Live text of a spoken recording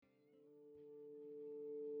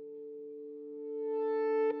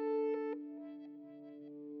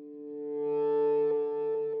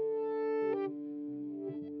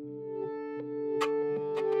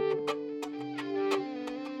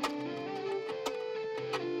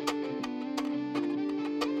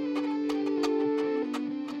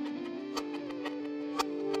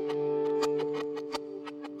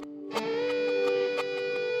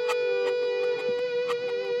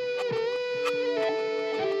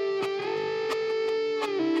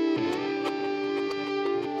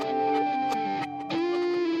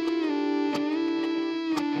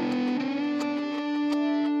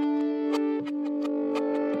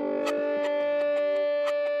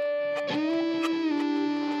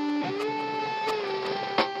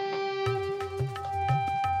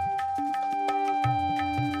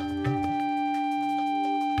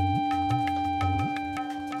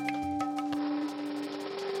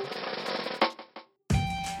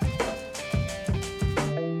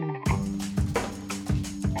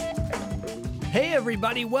Hey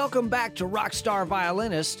everybody, welcome back to Rockstar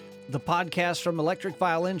Violinist, the podcast from Electric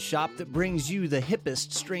Violin Shop that brings you the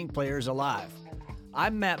hippest string players alive.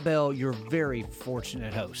 I'm Matt Bell, your very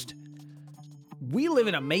fortunate host. We live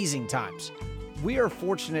in amazing times. We are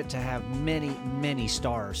fortunate to have many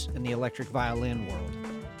stars in the electric violin world.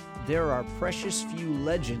 There are precious few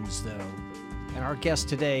legends, though, and our guest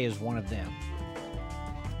today is one of them.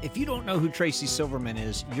 If you don't know who Tracy Silverman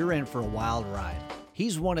is, you're in for a wild ride.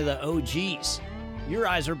 He's one of the OGs. Your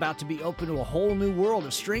eyes are about to be open to a whole new world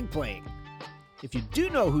of string playing. If you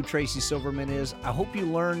do know who Tracy Silverman is, I hope you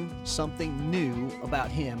learn something new about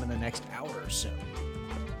him in the next hour or so.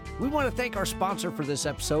 We want to thank our sponsor for this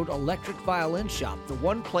episode, Electric Violin Shop, the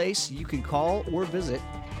one place you can call or visit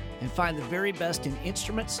and find the very best in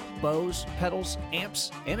instruments, bows, pedals,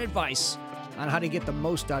 amps, and advice on how to get the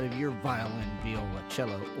most out of your violin, viola,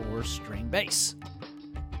 cello, or string bass.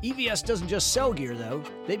 EVS doesn't just sell gear, though.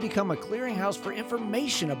 They become a clearinghouse for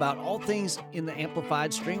information about all things in the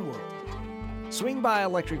amplified string world. Swing by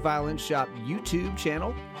Electric Violin Shop YouTube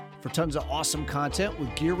channel for tons of awesome content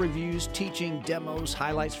with gear reviews, teaching, demos,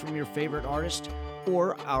 highlights from your favorite artist,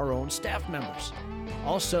 or our own staff members.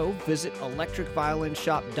 Also, visit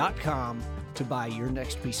electricviolinshop.com to buy your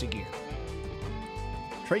next piece of gear.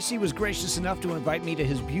 Tracy was gracious enough to invite me to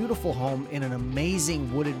his beautiful home in an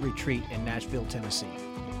amazing wooded retreat in Nashville, Tennessee.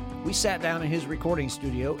 We sat down in his recording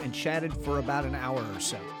studio and chatted for about an hour or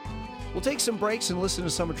so. We'll take some breaks and listen to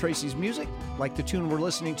some of Tracy's music, like the tune we're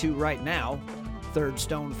listening to right now, Third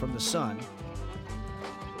Stone from the Sun.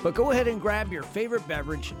 But go ahead and grab your favorite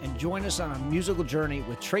beverage and join us on a musical journey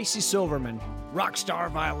with Tracy Silverman,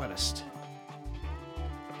 Rockstar Violinist.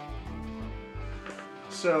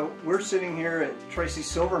 So we're sitting here at Tracy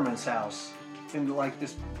Silverman's house in like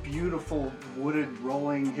this beautiful wooded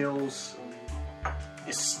rolling hills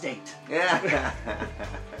estate. Yeah.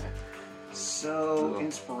 So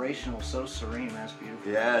inspirational, so serene. That's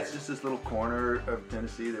beautiful. Yeah, it's just this little corner of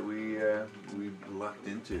Tennessee that we lucked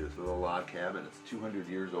into. This little log cabin. It's 200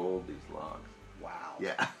 years old, these logs. Wow.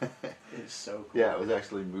 Yeah. It's so cool. Yeah, it was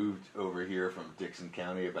actually moved over here from Dixon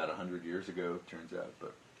County about 100 years ago, it turns out.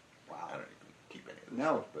 But wow. I don't even keep any of this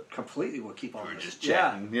No, stuff, but completely will keep on we're this. just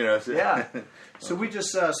chatting, you know. So. Yeah. So we just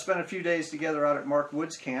spent a few days together out at Mark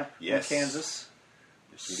Wood's camp Yes. in Kansas.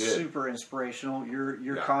 Yes, we did. Super inspirational. Your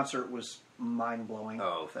Yeah. concert was mind-blowing.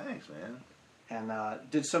 Oh, thanks, man. And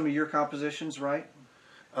did some of your compositions, right?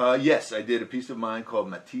 Yes, I did a piece of mine called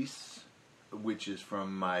Matisse, which is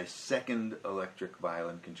from my second electric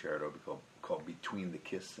violin concerto called Between the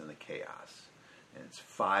Kiss and the Chaos. And it's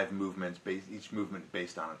 5 movements, each movement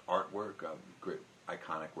based on an artwork, a great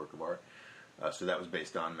iconic work of art. So that was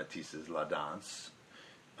based on Matisse's La Danse.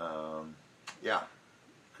 Yeah,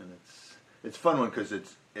 and it's a fun one because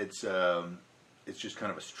it's just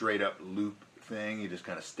kind of a straight up loop thing. You just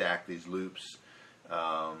kind of stack these loops,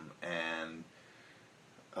 and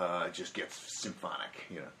it just gets symphonic.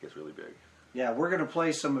 You know, it gets really big. Yeah, we're going to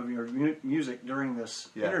play some of your music during this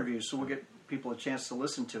Yeah. interview, so we'll get people a chance to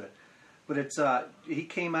listen to it. But it's he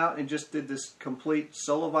came out and just did this complete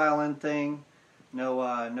solo violin thing,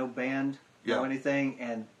 no band, no Yeah. anything,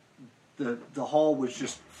 and the hall was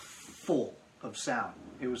just full of sound.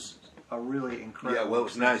 It was a really incredible. Yeah, well, it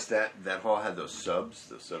was nice that hall had those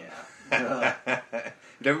subs. Yeah. And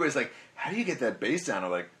everybody's like, "How do you get that bass sound?"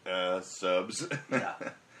 I'm like, subs." Yeah.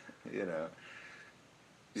 You know.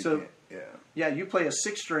 You So can't- yeah. Yeah, you play a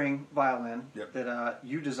 6-string violin Yep. that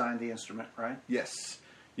you designed the instrument, right? Yes.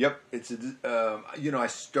 Yep. It's I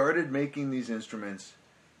started making these instruments.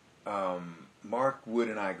 Mark Wood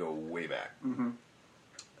and I go way back. Mm-hmm.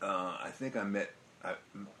 I think I met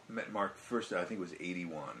Mark first. I think it was 80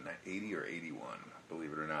 or 81,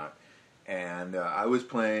 believe it or not. And I was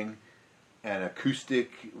playing an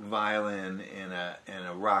acoustic violin in a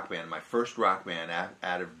rock band. My first rock band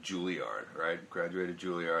out of Juilliard. Right, graduated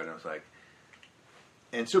Juilliard, and I was like,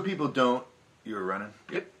 and so people don't. You were running.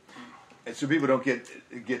 Yep. And so people don't get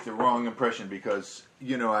the wrong impression because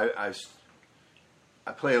I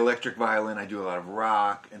play electric violin. I do a lot of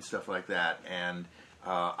rock and stuff like that, and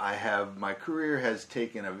my career has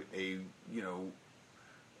taken a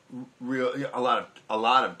lot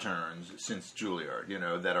of turns since Juilliard,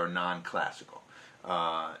 that are non-classical,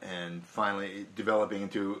 and finally developing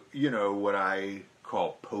into what I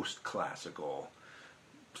call post-classical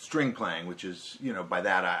string playing, which is, by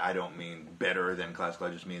that I don't mean better than classical.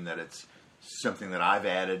 I just mean that it's something that I've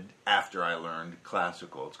added after I learned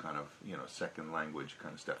classical. It's kind of, second language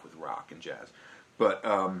kind of stuff with rock and jazz. But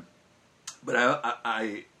I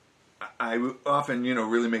often,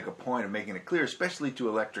 really make a point of making it clear, especially to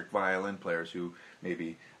electric violin players who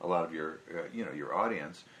maybe a lot of your, your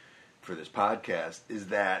audience, for this podcast is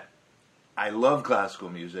that I love classical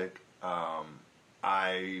music.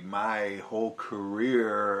 My whole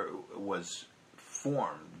career was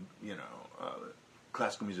formed,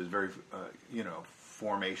 classical music is very,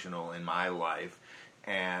 formational in my life.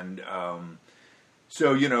 And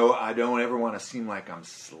so, I don't ever want to seem like I'm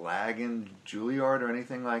slagging Juilliard or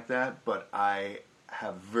anything like that, but I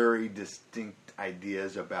have very distinct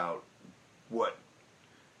ideas about what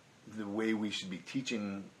the way we should be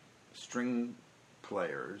teaching string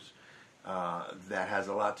players that has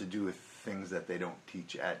a lot to do with things that they don't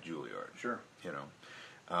teach at Juilliard. Sure.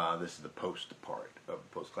 This is the post part of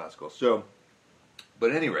post-classical. So,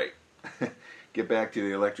 but at any rate, get back to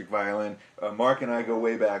the electric violin. Mark and I go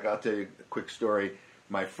way back. I'll tell you a quick story.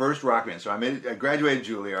 My first rock band. So I graduated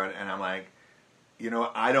Juilliard, and I'm like,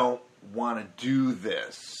 I don't want to do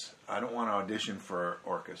this. I don't want to audition for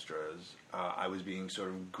orchestras. I was being sort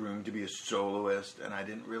of groomed to be a soloist, and I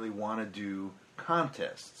didn't really want to do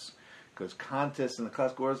contests. Because contests in the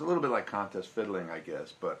classical world is a little bit like contest fiddling, I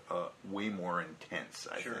guess, but way more intense,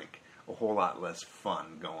 I think. A whole lot less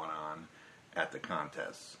fun going on at the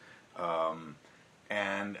contests.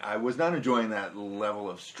 And I was not enjoying that level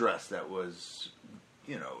of stress that was,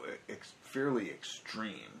 fairly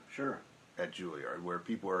extreme. Sure. At Juilliard, where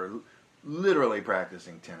people are literally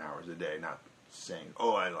practicing 10 hours a day, not saying,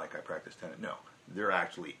 I practice 10. No, they're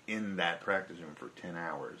actually in that practice room for 10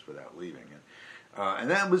 hours without leaving. And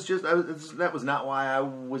that was just, that was not why I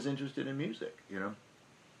was interested in music,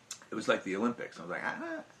 It was like the Olympics. I was like,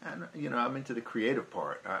 I'm into the creative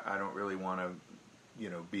part. I don't really want to,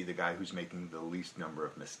 be the guy who's making the least number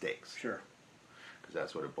of mistakes. Sure. Because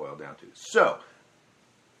that's what it boiled down to. So,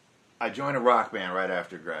 I joined a rock band right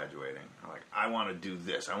after graduating. I'm like, I want to do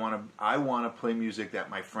this. I want to play music that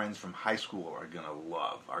my friends from high school are going to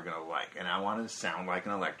love, are going to like. And I want to sound like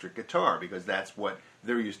an electric guitar because that's what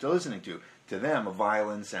they're used to listening to. To them, a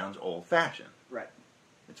violin sounds old-fashioned. Right.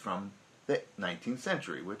 It's from the 19th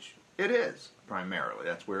century, which it is, primarily.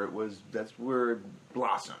 That's where it was, that's where it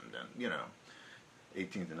blossomed, and,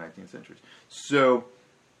 18th and 19th centuries. So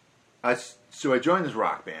I joined this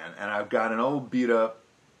rock band, and I've got an old beat-up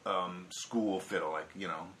school fiddle,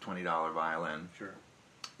 $20 violin. Sure.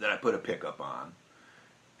 That I put a pickup on,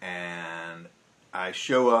 and I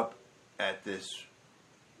show up at this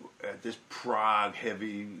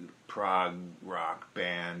heavy prog rock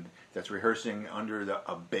band that's rehearsing under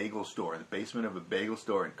a bagel store, in the basement of a bagel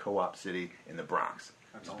store in Co-op City in the Bronx.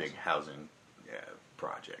 That's awesome. Big housing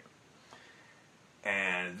project.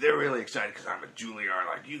 And they're really excited because I'm a Juilliard,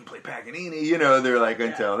 like, you can play Paganini, they're like,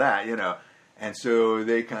 until that, And so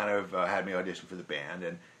they kind of had me audition for the band,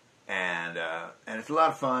 and it's a lot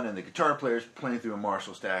of fun. And the guitar player's playing through a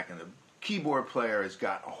Marshall stack, and the keyboard player has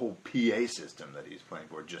got a whole PA system that he's playing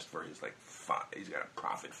for just for his he's got a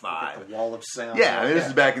Prophet 5, like the wall of sound. Yeah, this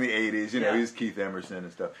is back in the '80s. He's Keith Emerson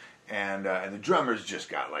and stuff, and the drummer's just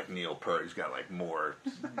got like Neil Peart. He's got like more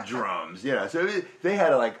drums. So they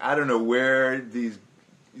had I don't know where these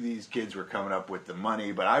kids were coming up with the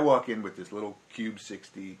money, but I walk in with this little Cube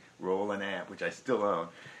 60 Roland amp, which I still own.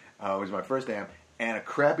 It was my first amp, and a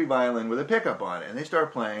crappy violin with a pickup on it. And they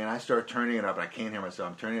start playing, and I start turning it up, and I can't hear myself.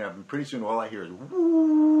 I'm turning it up, and pretty soon all I hear is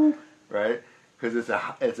woo, right? Because it's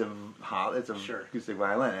a sure. acoustic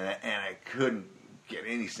violin, and I couldn't get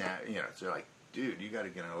any sound. So like, dude, you got to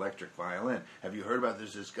get an electric violin. Have you heard about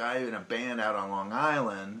this guy in a band out on Long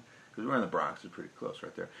Island? Because we're in the Bronx, it's pretty close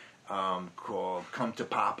right there. Called Come to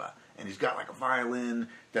Papa, and he's got like a violin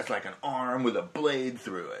that's like an arm with a blade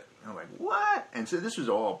through it. And I'm like, what? And so this was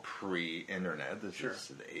all pre-internet. This is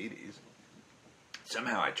the 80s.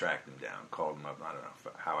 Somehow I tracked him down, called him up. I don't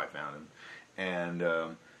know how I found him,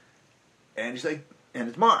 and he's like, and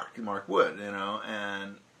it's Mark Wood,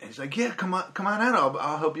 and he's like, yeah, come on out.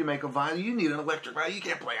 I'll help you make a violin. You need an electric violin. You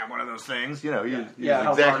can't play on one of those things. He's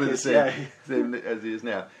exactly the same as he is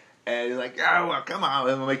now. And he's like, oh, well, come on,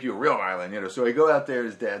 we'll make you a real violin, So I go out there,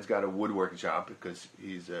 his dad's got a woodworking shop because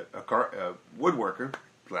he's a woodworker,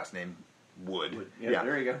 last name Wood. Yeah,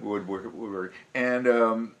 there you go. Woodworker.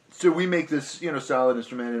 And so we make this, solid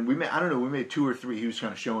instrument, and we made 2 or 3. He was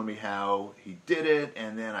kind of showing me how he did it,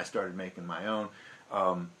 and then I started making my own.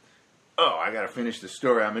 I got to finish the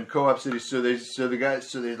story. I'm in Co-op City, so they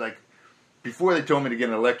like, before they told me to get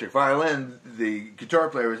an electric violin, the guitar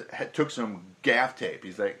player took some gaff tape.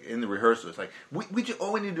 He's like, in the rehearsal, it's like,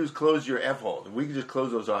 all we need to do is close your F holes. If we can just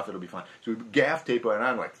close those off, it'll be fine. So we gaff tape on it, and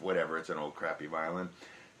I'm like, whatever, it's an old crappy violin.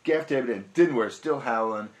 Gaff tape it in, didn't work, still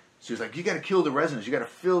howling. So he's like, you got to kill the resonance. You got to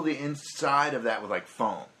fill the inside of that with like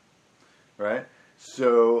foam, right?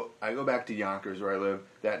 So I go back to Yonkers where I live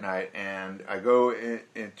that night, and I go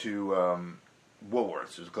into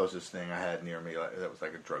Woolworths was the closest thing I had near me. That was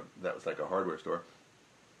like a hardware store.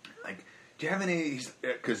 Like, do you have any?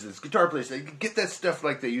 Because this guitar place, they get that stuff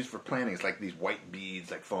like they use for planting. It's like these white beads,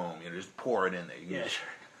 like foam. Just pour it in there. Yeah,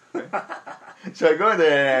 sure. So I go in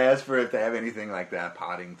there and I ask for if they have anything like that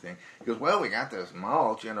potting thing. He goes, well, we got this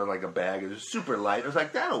mulch, like a bag. It's super light. I was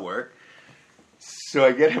like, that'll work. So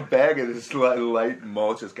I get a bag of this light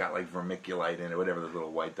mulch. It's got like vermiculite in it, whatever those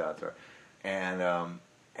little white dots are, and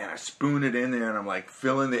I spoon it in there, and I'm like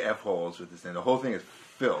filling the F holes with this thing. The whole thing is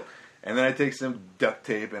filled, and then I take some duct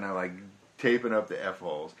tape and I'm like taping up the F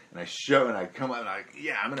holes, and I come up and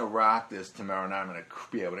I'm gonna rock this tomorrow night. I'm gonna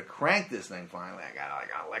be able to crank this thing finally. I got like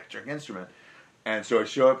an electric instrument, and so I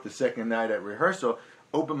show up the second night at rehearsal.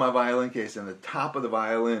 Opened my violin case, and the top of the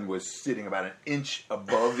violin was sitting about an inch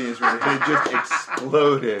above the instrument. It had just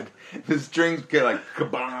exploded. The strings get like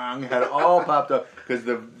kabong, had all popped up because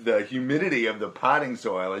the humidity of the potting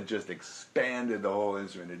soil had just expanded the whole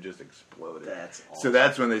instrument. It just exploded. That's awesome. So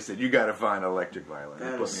that's when they said, you got to find an electric violin.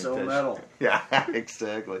 That is so metal. Yeah,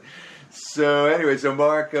 exactly. So anyway,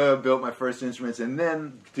 Mark built my first instruments, and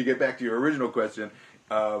then to get back to your original question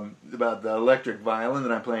about the electric violin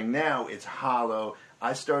that I'm playing now, it's hollow.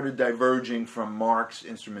 I started diverging from Mark's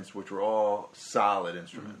instruments, which were all solid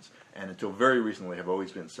instruments, and until very recently have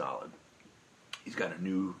always been solid. He's got a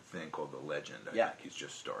new thing called the Legend. I think he's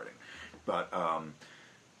just starting. But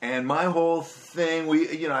and my whole thing,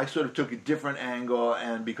 I sort of took a different angle,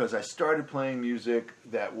 and because I started playing music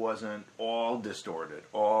that wasn't all distorted,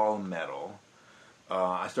 all metal,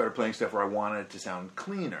 I started playing stuff where I wanted it to sound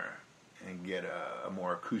cleaner and get a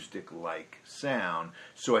more acoustic-like sound.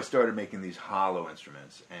 So I started making these hollow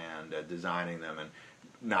instruments and designing them and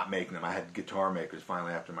not making them. I had guitar makers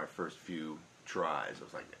finally after my first few tries. I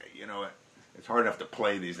was like, you know what? It's hard enough to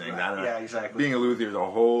play these things. Right. Yeah, exactly. Being a luthier is a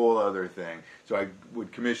whole other thing. So I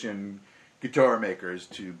would commission guitar makers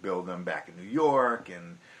to build them back in New York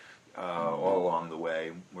and all along the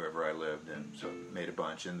way, wherever I lived, and so made a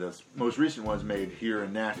bunch. And the most recent one's made here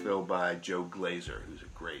in Nashville by Joe Glazer, who's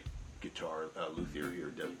a great guitar luthier here,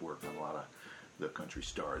 does work on a lot of the country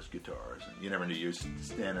stars guitars, and you never knew. You were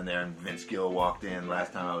standing there and Vince Gill walked in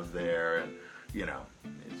last time I was there, and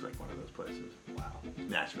it's like one of those places. Wow.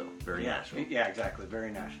 Nashville, very Nashville. Yeah, exactly, very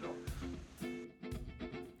Nashville.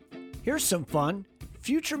 Here's some fun.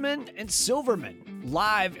 Futureman and Silverman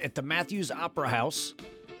live at the Matthews Opera House,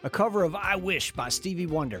 a cover of I Wish by Stevie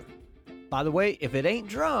Wonder. By the way, if it ain't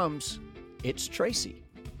drums, it's Tracy.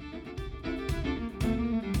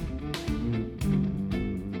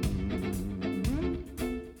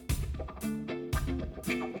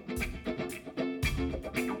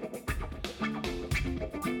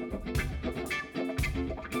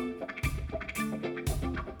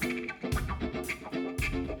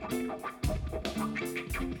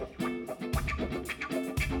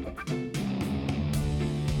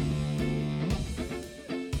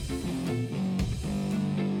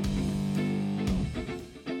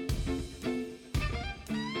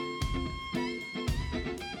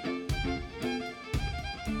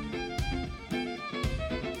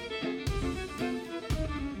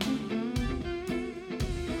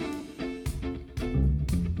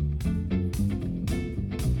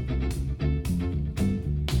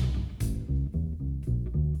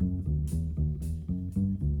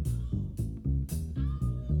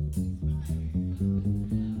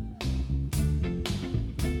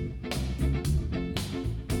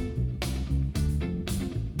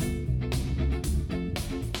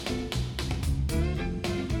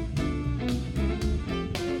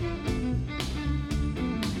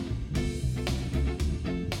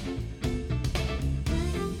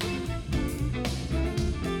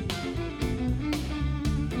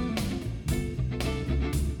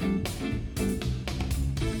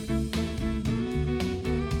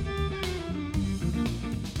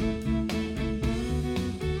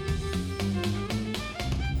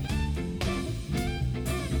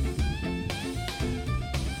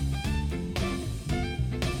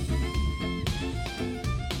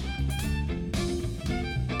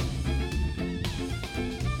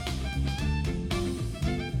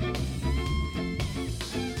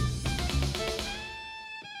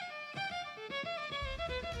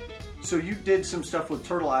 So you did some stuff with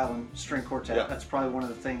Turtle Island String Quartet. Yeah. That's probably one of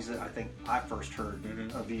the things that I think I first heard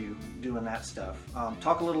of you doing that stuff.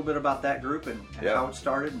 Talk a little bit about that group and how it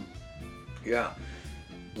started. Yeah.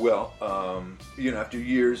 Well, after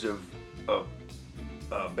years of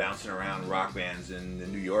bouncing around rock bands in the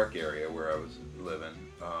New York area where I was living,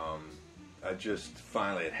 I just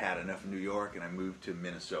finally had enough of New York, and I moved to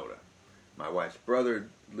Minnesota. My wife's brother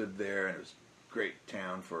lived there, and it was a great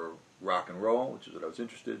town for rock and roll, which is what I was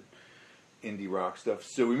interested in. indie rock stuff.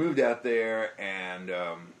 So we moved out there, and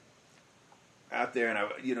it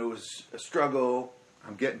was a struggle.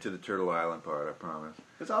 I'm getting to the Turtle Island part, I promise.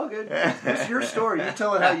 It's all good. It's your story. You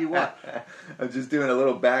tell it how you want. I'm just doing a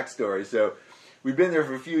little backstory. So we've been there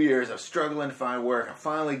for a few years. I was struggling to find work. I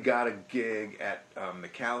finally got a gig at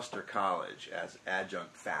Macalester College as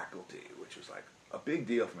adjunct faculty, which was like a big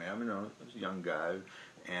deal for me. I was a young guy,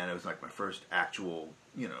 and it was like my first actual,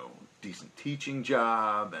 decent teaching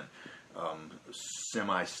job and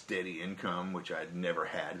semi-steady income, which I'd never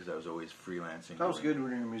had because I was always freelancing. That was good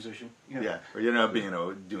when you're a musician. Yeah. Or,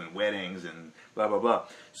 doing weddings and blah, blah, blah.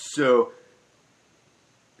 So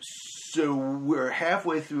we're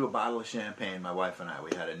halfway through a bottle of champagne, my wife and I.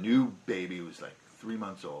 We had a new baby who was like 3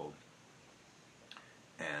 months old.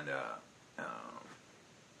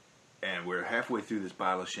 And we're halfway through this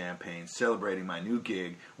bottle of champagne, celebrating my new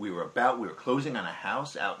gig. We were closing on a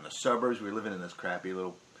house out in the suburbs. We were living in this crappy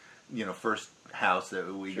little, first house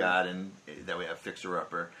that we got, and that we have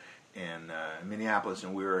fixer-upper in Minneapolis.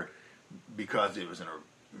 And because it was in a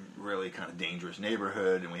really kind of dangerous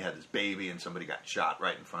neighborhood, and we had this baby, and somebody got shot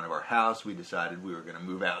right in front of our house, we decided we were going to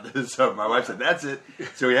move out to the suburbs. My wife said, that's it.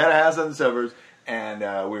 So we had a house in the suburbs, and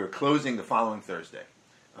we were closing the following Tuesday.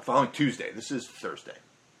 This is Thursday.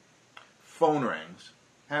 Phone rings,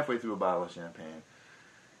 halfway through a bottle of champagne.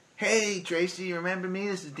 Hey, Tracy, you remember me?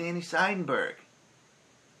 This is Danny Seidenberg.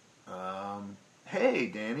 Hey,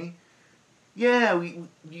 Danny. Yeah, we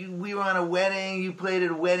were on a wedding. You played at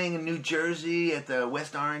a wedding in New Jersey at the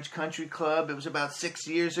West Orange Country Club. It was about 6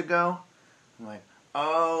 years ago. I'm like,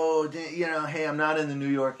 oh, hey, I'm not in the New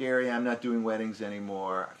York area. I'm not doing weddings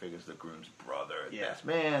anymore. I figure it's the groom's brother, best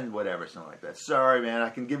man, whatever, something like that. Sorry, man, I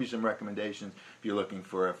can give you some recommendations if you're looking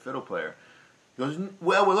for a fiddle player. He goes,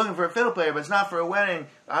 well, we're looking for a fiddle player, but it's not for a wedding.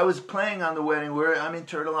 I was playing on the wedding. I'm in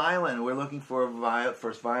Turtle Island. We're looking for a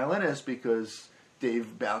first violinist because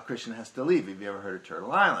Dave Balkrishnan has to leave. Have you ever heard of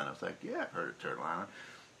Turtle Island? I was like, yeah, I've heard of Turtle Island.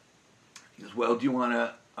 He goes, well, do you want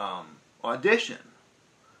to audition?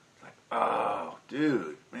 I was like, oh,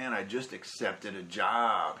 dude, man, I just accepted a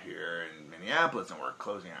job here in Minneapolis, and we're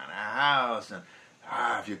closing on a house. And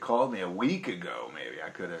if you called me a week ago, maybe I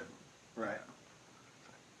could have. Right.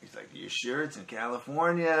 He's like, you sure it's in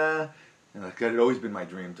California? And it had always been my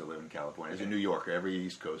dream to live in California. As a New Yorker, every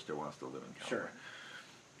East Coaster wants to live in California. Sure.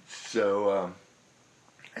 So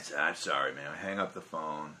I said, I'm sorry, man. I hang up the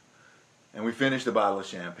phone. And we finished the bottle of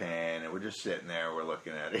champagne, and we're just sitting there. We're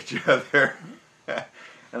looking at each other.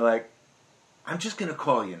 And like, I'm just going to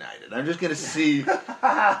call United. I'm just going to see.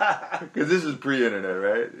 Because this is pre-internet,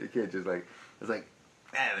 right? You can't just it's like,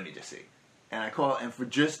 let me just see. And I call, and for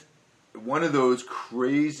just one of those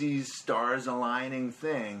crazy stars aligning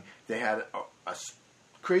thing, they had a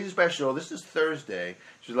crazy special. This is Thursday.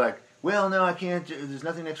 She's like, well, no, I can't. There's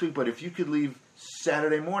nothing next week, but if you could leave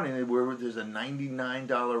Saturday morning, there's a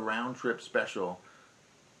 $99 round trip special.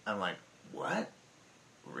 I'm like, what?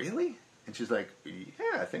 Really? And she's like,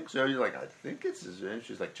 yeah, I think so. You're like, I think it's. And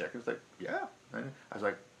she's like, checking. It's like, yeah. And I was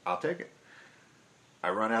like, I'll take it. I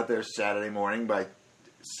run out there Saturday morning. By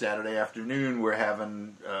Saturday afternoon, we're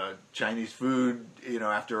having Chinese food,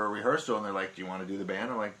 after a rehearsal, and they're like, do you want to do the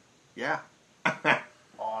band? I'm like, yeah.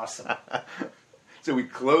 Awesome. So we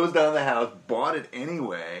closed on the house, bought it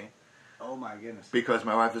anyway. Oh my goodness. Because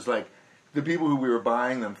my wife was like, the people who we were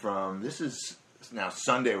buying them from, this is now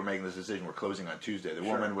Sunday, we're making this decision, we're closing on Tuesday. The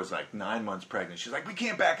woman was like 9 months pregnant. She's like, we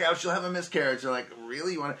can't back out, she'll have a miscarriage. They're like,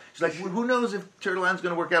 really? You want to? She's like, who knows if Turtle Island's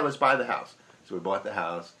going to work out, let's buy the house. So we bought the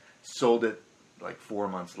house, sold it like 4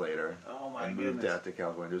 months later. Oh my and goodness. moved out to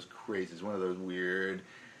California. It was crazy. It's one of those weird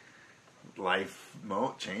life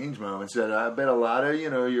change moments that I bet a lot of,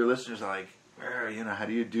 your listeners are like, how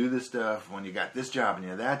do you do this stuff when you got this job and you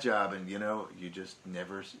have that job, and you just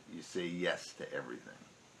never, you say yes to everything.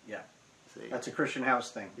 Yeah. That's a Christian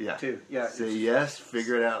House thing, too. Yeah. Say yes,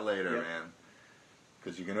 figure it out later, man.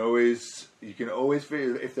 Because you can always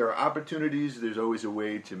figure, if there are opportunities, there's always a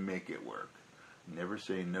way to make it work. Never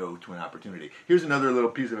say no to an opportunity. Here's another little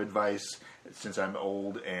piece of advice, since I'm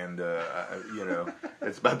old and,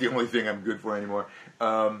 it's about the only thing I'm good for anymore.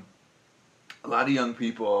 A lot of young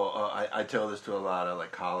people, I tell this to a lot of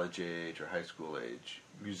like college age or high school age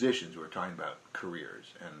musicians who are talking about careers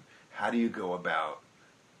and how do you go about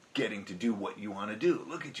getting to do what you want to do.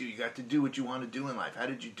 Look at you, you got to do what you want to do in life. How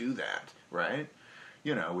did you do that, right?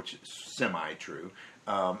 Which is semi-true.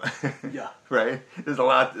 Yeah. Right? There's a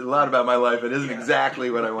lot about my life that isn't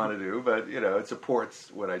exactly what I want to do, but, it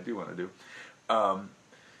supports what I do want to do.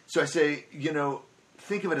 So I say,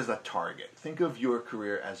 think of it as a target. Think of your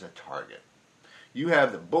career as a target. You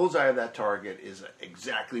have the bullseye of that target is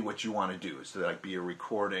exactly what you want to do. Is to like be a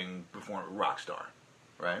recording performer, rock star,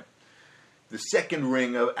 right? The second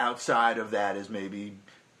ring outside of that is maybe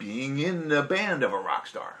being in the band of a rock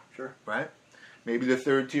star. Sure. Right? Maybe the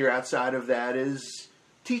third tier outside of that is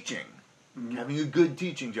teaching. Mm-hmm. Having a good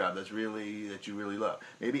teaching job that you really love.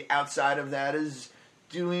 Maybe outside of that is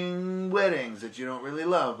doing weddings that you don't really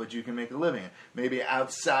love, but you can make a living. Maybe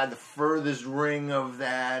outside the furthest ring of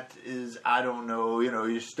that is, I don't know,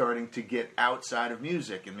 you're starting to get outside of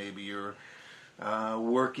music, and maybe you're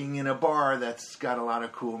working in a bar that's got a lot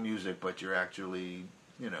of cool music, but you're actually,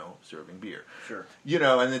 serving beer. Sure.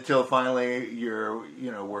 And until finally you're,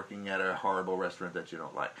 working at a horrible restaurant that you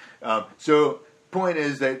don't like. So point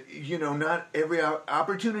is that, not every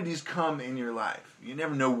opportunities come in your life. You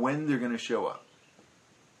never know when they're going to show up.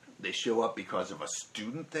 They show up because of a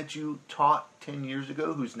student that you taught 10 years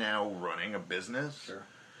ago who's now running a business. Sure.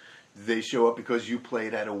 They show up because you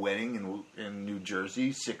played at a wedding in New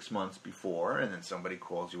Jersey 6 months before, and then somebody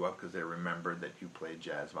calls you up because they remembered that you played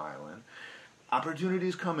jazz violin.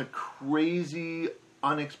 Opportunities come at crazy,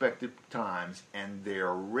 unexpected times, and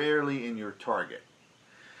they're rarely in your target,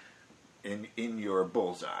 in your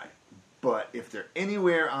bullseye. But if they're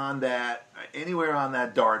anywhere on that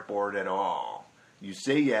dartboard at all, you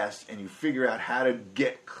say yes, and you figure out how to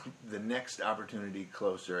get the next opportunity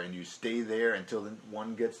closer, and you stay there until the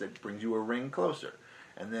one gets that brings you a ring closer.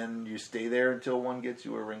 And then you stay there until one gets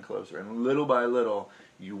you a ring closer. And little by little,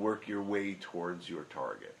 you work your way towards your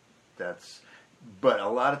target. But a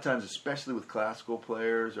lot of times, especially with classical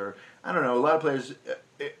players, or, I don't know, a lot of players,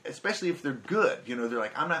 especially if they're good, they're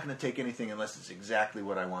like, I'm not going to take anything unless it's exactly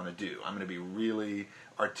what I want to do. I'm going to be really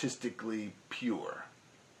artistically pure.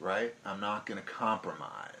 Right? I'm not going to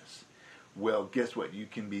compromise. Well, guess what? You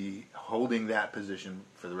can be holding that position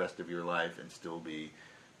for the rest of your life and still be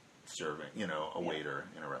serving, a waiter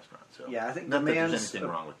in a restaurant. So yeah, I think not that there's anything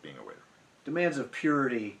wrong with being a waiter. Demands of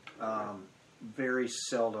purity very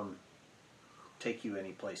seldom take you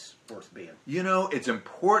any place worth being. It's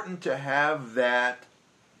important to have that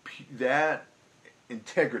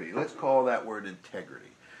integrity. Let's call that word integrity.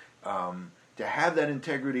 To have that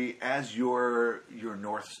integrity as your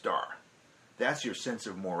North Star. That's your sense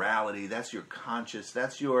of morality. That's your conscience.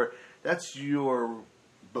 That's your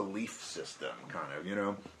belief system, kind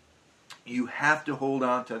of, You have to hold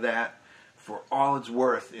on to that for all it's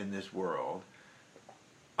worth in this world.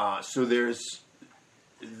 So there's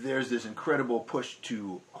this incredible push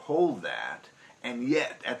to hold that, and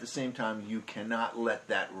yet, at the same time, you cannot let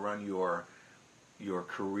that run your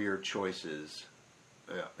career choices,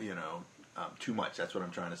 too much. That's what I'm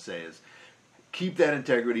trying to say is keep that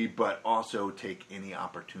integrity, but also take any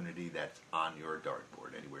opportunity that's on your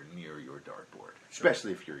dartboard, anywhere near your dartboard,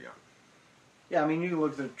 especially if you're young. Yeah, I mean, you can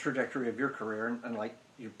look at the trajectory of your career and like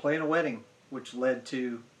you're playing a wedding, which led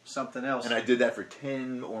to something else. And I did that for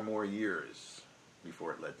 10 or more years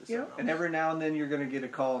before it led to something else. And every now and then you're going to get a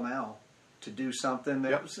call now to do something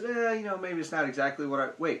that was, maybe it's not exactly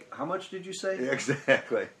what wait, how much did you say?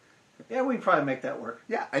 Exactly. Yeah, we can probably make that work.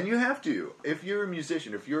 Yeah, and you have to. If you're a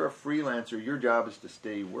musician, if you're a freelancer, your job is to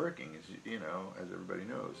stay working, as everybody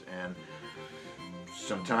knows. And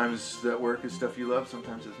sometimes that work is stuff you love,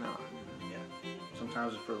 sometimes it's not. Yeah.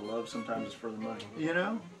 Sometimes it's for the love, sometimes it's for the money.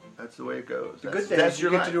 That's the way it goes. The good thing is you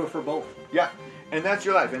get to do it for both. Yeah, and that's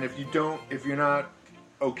your life. And if you're not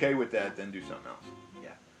okay with that, then do something else. Yeah.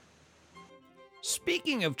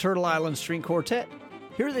 Speaking of Turtle Island String Quartet,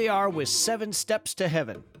 here they are with 7 Steps to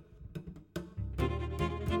Heaven.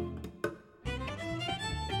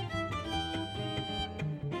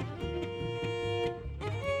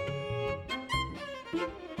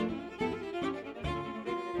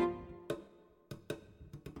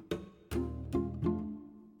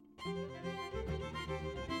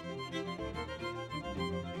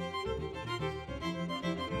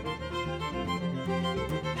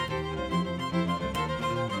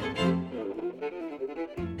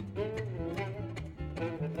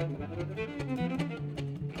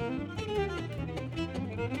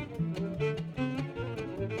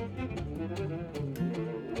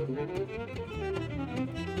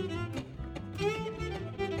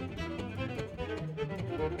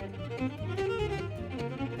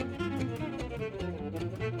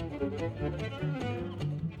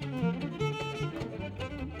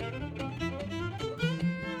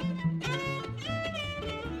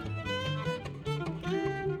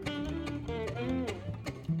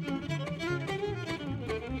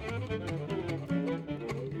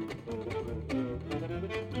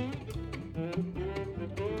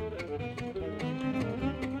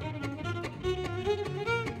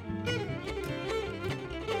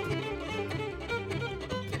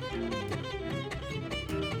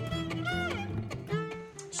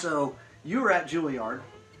 So you were at Juilliard,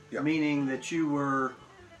 Yep. meaning that you were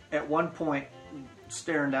at one point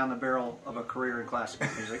staring down the barrel of a career in classical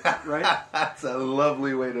music, right? That's a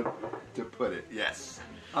lovely way to put it. Yes.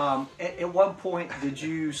 At one point, did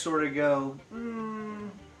you sort of go,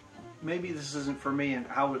 maybe this isn't for me? And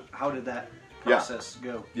how did that process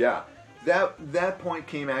go? Yeah. That point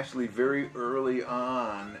came actually very early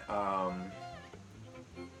on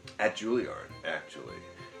at Juilliard, actually.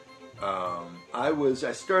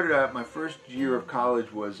 I started out, my first year of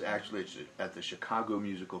college was actually at the Chicago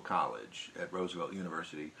Musical College at Roosevelt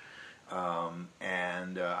University.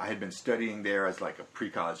 And I had been studying there as like a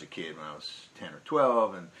pre-college kid when I was 10 or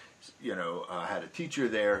 12, and I had a teacher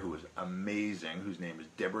there who was amazing, whose name is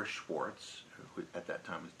Deborah Schwartz, who at that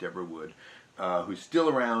time was Deborah Wood, who's still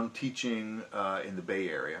around teaching in the Bay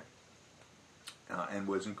Area, and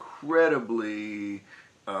was incredibly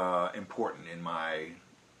important in my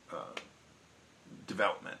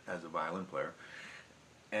development as a violin player.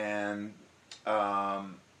 And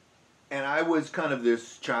I was kind of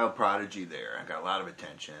this child prodigy there. I got a lot of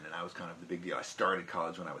attention, and I was kind of the big deal. I started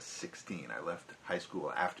college when I was 16. I left high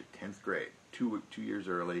school after 10th grade, two years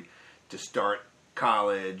early, to start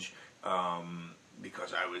college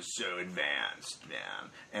because I was so advanced,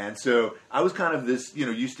 man. And so I was kind of this,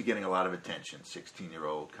 used to getting a lot of attention,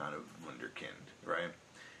 16-year-old kind of wunderkind, right?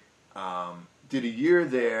 Did a year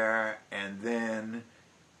there, and then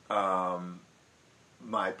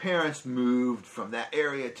my parents moved from that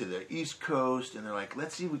area to the East Coast, and they're like,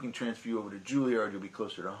 let's see if we can transfer you over to Juilliard. You'll be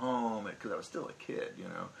closer to home, because I was still a kid,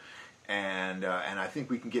 and I think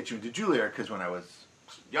we can get you into Juilliard, because when I was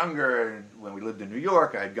younger, when we lived in New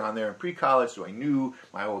York, I had gone there in pre-college, so I knew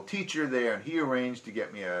my old teacher there, and he arranged to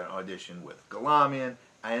get me an audition with Galamian.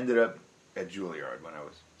 I ended up at Juilliard when I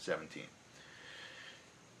was 17.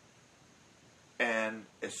 And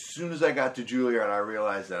as soon as I got to Juilliard, I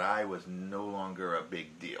realized that I was no longer a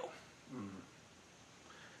big deal. Mm-hmm.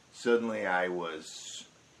 Suddenly I was,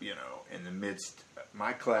 in the midst,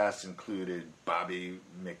 my class included Bobby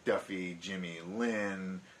McDuffie, Jimmy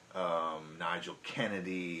Lynn, Nigel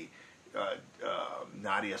Kennedy,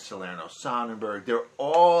 Nadia Salerno-Sonnenberg.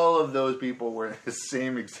 All of those people were in the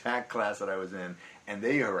same exact class that I was in, and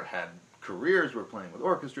they had careers, were playing with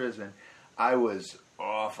orchestras, and I was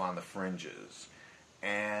off on the fringes.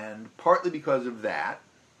 And partly because of that,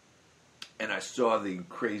 and I saw the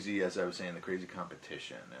crazy, as I was saying, the crazy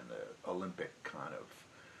competition and the Olympic kind of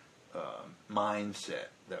mindset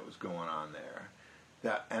that was going on there.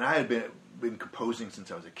 And I had been composing since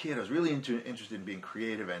I was a kid. I was really interested in being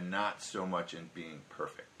creative and not so much in being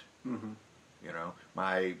perfect. Mm-hmm.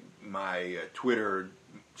 My Twitter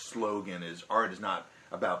slogan is, art is not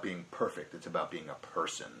about being perfect, it's about being a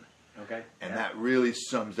person. Okay. And that really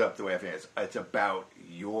sums up the way I think it is. It's about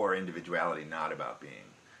your individuality, not about being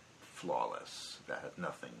flawless. That has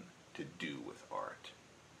nothing to do with art.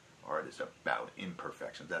 Art is about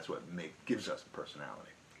imperfections. That's what gives us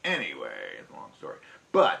personality. Anyway, it's a long story.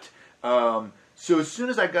 But, so as soon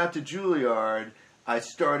as I got to Juilliard, I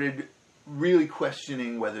started really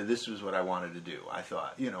questioning whether this was what I wanted to do. I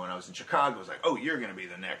thought, when I was in Chicago, I was like, oh, you're going to be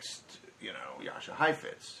the next, Jascha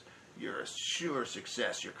Heifetz. You're a sure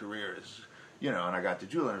success, your career is, and I got to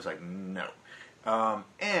Juilliard, and I was like, no.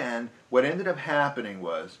 And what ended up happening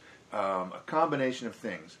was a combination of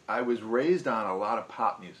things. I was raised on a lot of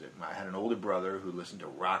pop music. I had an older brother who listened to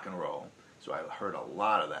rock and roll, so I heard a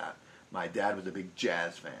lot of that. My dad was a big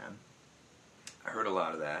jazz fan. I heard a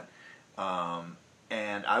lot of that.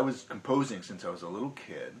 And I was composing since I was a little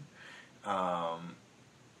kid.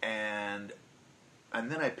 And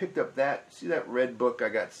then I picked up that red book I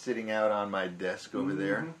got sitting out on my desk over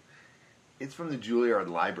there? It's from the Juilliard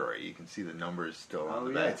Library. You can see the numbers still on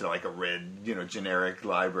the back. It's like a red, generic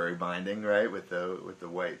library binding, right, with the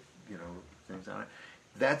white, things on it.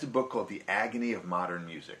 That's a book called The Agony of Modern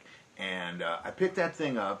Music. And I picked that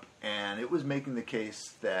thing up, and it was making the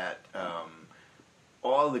case that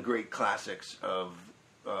all the great classics of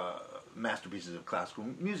masterpieces of classical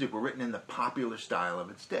music were written in the popular style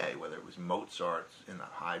of its day, whether it was Mozart in the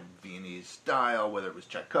high Viennese style, whether it was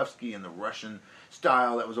Tchaikovsky in the Russian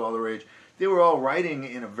style that was all the rage. They were all writing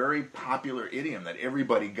in a very popular idiom that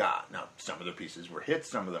everybody got. Now, some of the pieces were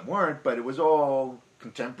hits, some of them weren't, but it was all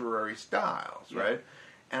contemporary styles, right?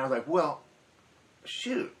 And I was like, well,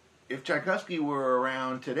 shoot, if Tchaikovsky were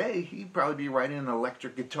around today, he'd probably be writing an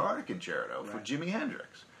electric guitar concerto for Jimi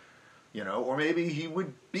Hendrix. Or maybe he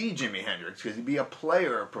would be Jimi Hendrix because he'd be a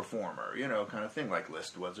player performer, kind of thing. Like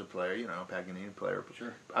Liszt was a player, Paganini player.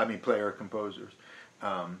 Sure. Player composers.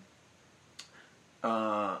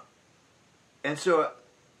 And so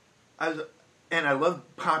and I love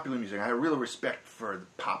popular music. I had a real respect for the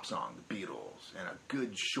pop song, the Beatles, and a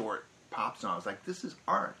good short pop song. I was like, this is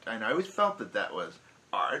art. And I always felt that was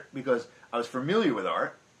art because I was familiar with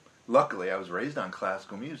art. Luckily, I was raised on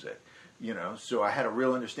classical music, so I had a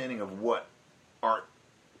real understanding of what art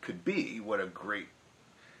could be, what a great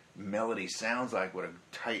melody sounds like, what a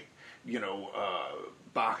tight,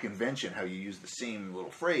 Bach invention, how you use the same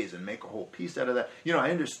little phrase and make a whole piece out of that.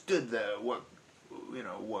 I understood what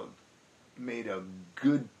made a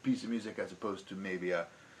good piece of music as opposed to maybe a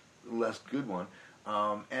less good one,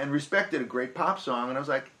 and respected a great pop song. And I was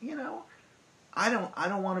like, I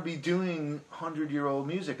don't want to be doing 100-year-old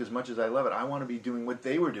music as much as I love it. I want to be doing what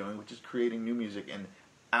they were doing, which is creating new music in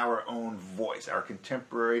our own voice, our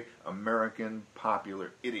contemporary American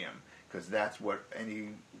popular idiom, because that's what any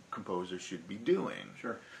composer should be doing.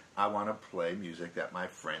 Sure. I want to play music that my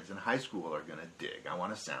friends in high school are going to dig. I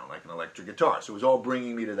want to sound like an electric guitar. So it was all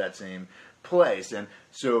bringing me to that same place. And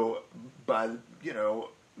so by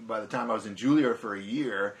the time I was in Juilliard for a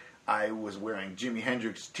year, I was wearing Jimi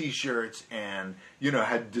Hendrix T-shirts and,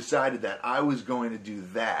 had decided that I was going to do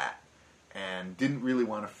that and didn't really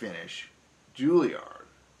want to finish Juilliard.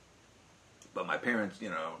 But my parents,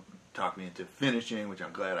 talked me into finishing, which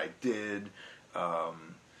I'm glad I did.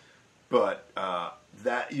 But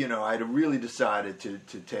I'd really decided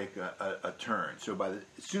to take a turn. So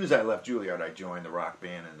as soon as I left Juilliard, I joined the rock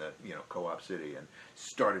band in the Co-op City and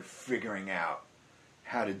started figuring out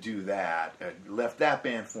how to do that. I left that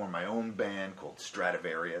band, formed my own band called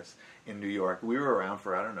Stradivarius in New York. We were around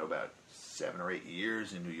for about 7 or 8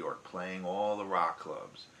 years in New York, playing all the rock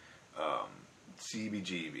clubs,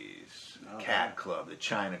 CBGB's, Cat Club, the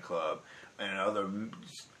China Club, and other,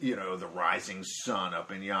 the Rising Sun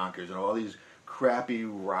up in Yonkers, and all these crappy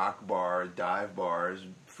rock bars, dive bars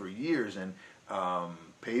for years, and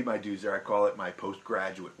paid my dues there. I call it my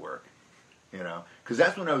postgraduate work, because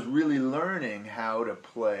that's when I was really learning how to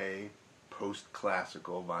play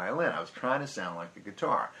post-classical violin. I was trying to sound like the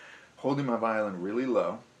guitar, holding my violin really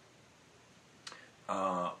low,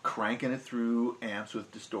 cranking it through amps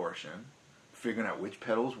with distortion, figuring out which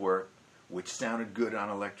pedals work, which sounded good on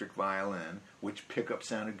electric violin, which pickup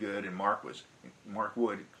sounded good, and Mark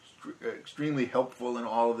Wood, extremely helpful in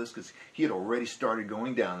all of this because he had already started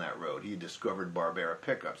going down that road. He had discovered Barbera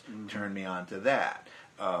pickups, turned me on to that.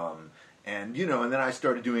 And then I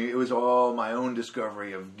started doing, it was all my own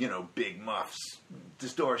discovery of, big muffs,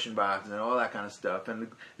 distortion boxes, and all that kind of stuff. And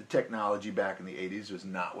the technology back in the 80s was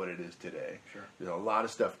not what it is today. Sure. There's a lot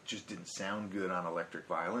of stuff just didn't sound good on electric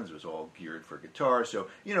violins. It was all geared for guitar. So,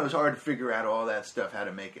 it was hard to figure out all that stuff, how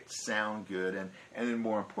to make it sound good. And then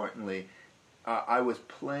more importantly, I was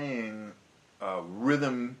playing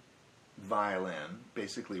rhythm violin,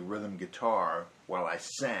 basically rhythm guitar, while I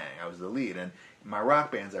sang. I was the lead. And in my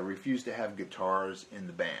rock bands, I refused to have guitars in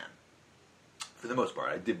the band. For the most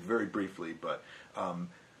part, I did very briefly, but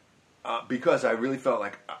because I really felt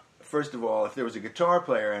like, first of all, if there was a guitar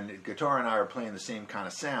player and the guitar and I are playing the same kind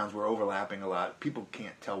of sounds, we're overlapping a lot. People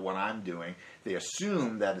can't tell what I'm doing. They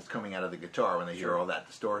assume that it's coming out of the guitar when they hear all that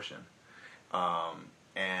distortion.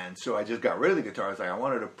 And so I just got rid of the guitar. I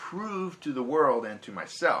wanted to prove to the world and to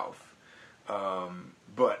myself,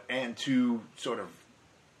 and to sort of,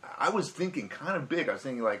 I was thinking kind of big. I was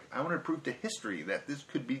thinking I wanted to prove to history that this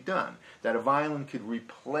could be done, that a violin could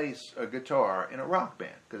replace a guitar in a rock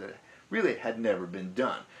band, because it really had never been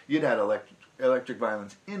done. You'd had electric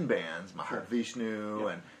violins in bands,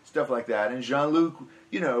 Mahavishnu and stuff like that, and Jean-Luc,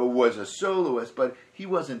 was a soloist, but he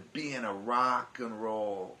wasn't being a rock and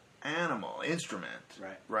roll instrument,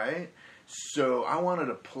 right? So I wanted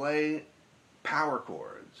to play power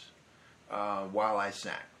chords while I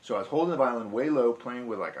sang. So I was holding the violin way low, playing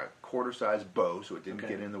with a quarter-sized bow, so it didn't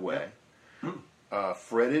get in the way.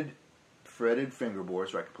 Fretted fingerboard,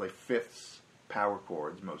 so I could play fifths, power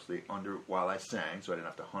chords mostly while I sang, so I didn't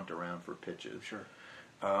have to hunt around for pitches. Sure.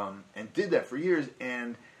 And did that for years,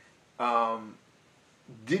 and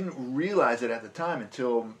didn't realize it at the time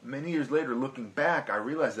until many years later. Looking back, I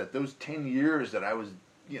realized that those 10 years that I was,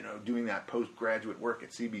 doing that postgraduate work at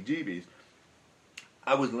CBGB's,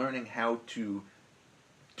 I was learning how to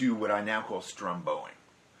do what I now call strum bowing.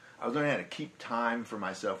 I was learning how to keep time for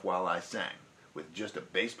myself while I sang, with just a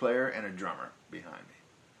bass player and a drummer behind me.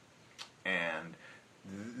 And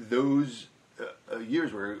those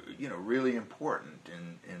years were, really important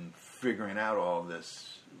in figuring out all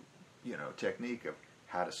this, technique of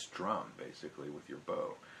how to strum, basically, with your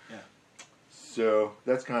bow. Yeah. So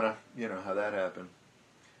that's kind of, how that happened.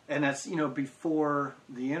 And that's, before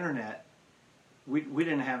the internet, we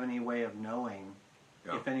didn't have any way of knowing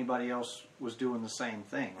if anybody else was doing the same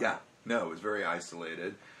thing. Right? Yeah. No, it was very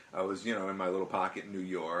isolated. I was, in my little pocket in New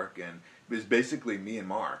York, and it was basically me and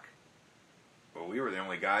Mark. Well, we were the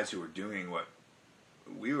only guys who were doing what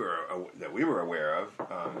we were aware of,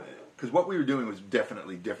 because what we were doing was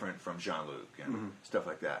definitely different from Jean-Luc and stuff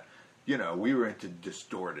like that. We were into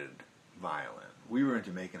distorted violin. We were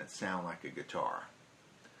into making it sound like a guitar,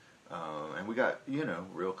 and we got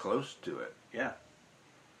real close to it. Yeah.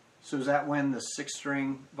 So is that when the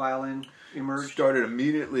 6-string violin emerged? Started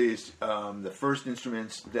immediately. The first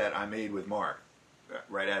instruments that I made with Mark,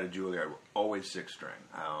 right out of Juilliard, were always 6-string,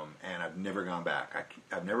 and I've never gone back.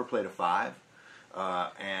 I've never played a 5,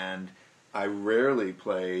 and I rarely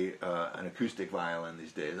play an acoustic violin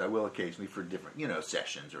these days. I will occasionally for different,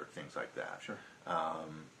 sessions or things like that. Sure.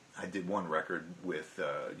 I did one record with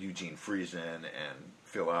Eugene Friesen and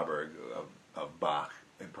Phil Aberg of Bach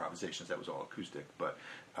improvisations. That was all acoustic, but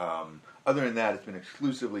other than that, it's been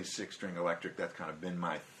exclusively 6-string electric. That's kind of been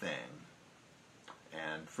my thing.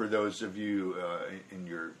 And for those of you in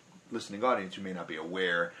your listening audience who may not be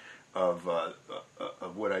aware of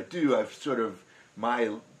what I do, I've sort of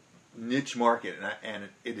my niche market, and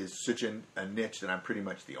it is such a niche that I'm pretty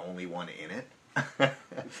much the only one in it.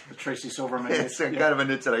 The Tracy Silverman. It's kind of a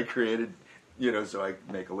niche that I created, so I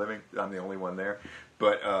make a living. I'm the only one there,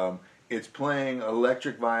 but it's playing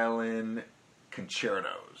electric violin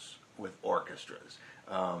concertos with orchestras.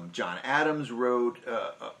 John Adams wrote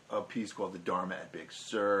a piece called "The Dharma at Big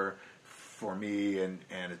Sur" for me, and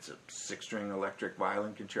it's a 6-string electric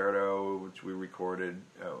violin concerto which we recorded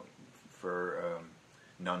for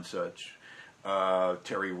Nonesuch.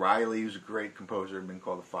 Terry Riley, who's a great composer, been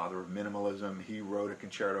called the father of minimalism. He wrote a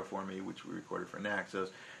concerto for me, which we recorded for Naxos.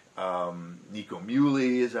 Nico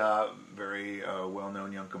Muhly is a very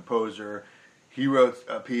well-known young composer. He wrote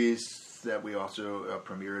a piece that we also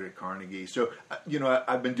premiered at Carnegie. So,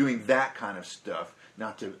 I've been doing that kind of stuff.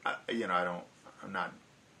 Not to, I'm not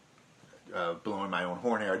blowing my own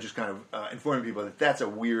horn here. I'm just kind of informing people that that's a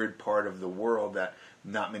weird part of the world that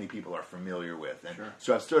not many people are familiar with. And sure.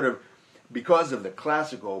 So I've sort of, because of the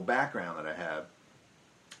classical background that I have,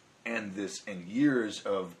 and years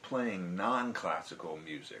of playing non-classical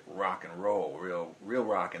music, rock and roll, real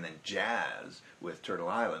rock, and then jazz with Turtle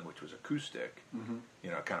Island, which was acoustic. Mm-hmm.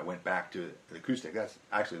 I kind of went back to the acoustic. That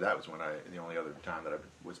was the only other time that I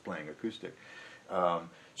was playing acoustic.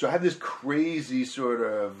 So I have this crazy sort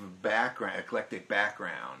of eclectic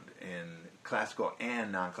background in classical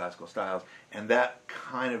and non-classical styles, and that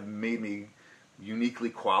kind of made me uniquely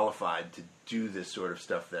qualified to do this sort of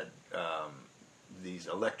stuff that these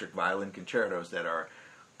electric violin concertos that are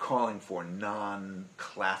calling for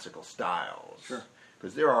non-classical styles. Sure.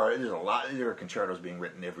 Because there are concertos being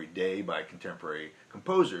written every day by contemporary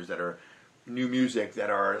composers that are new music that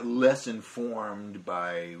are less informed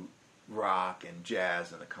by rock and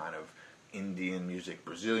jazz and the kind of Indian music,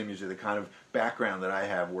 Brazilian music, the kind of background that I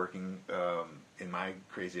have working in my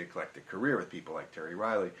crazy eclectic career with people like Terry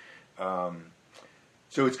Riley.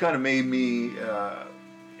 So it's kind of made me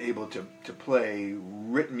able to play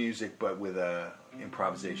written music, but with a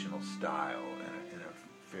improvisational style in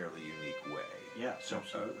a fairly unique way. Yeah, so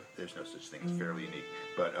there's no such thing as fairly unique,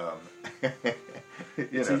 but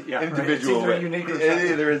individual. Right. It's either unique or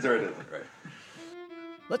either is or it isn't. Right.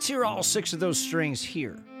 Let's hear all 6 of those strings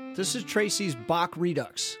here. This is Tracy's Bach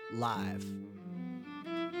Redux live.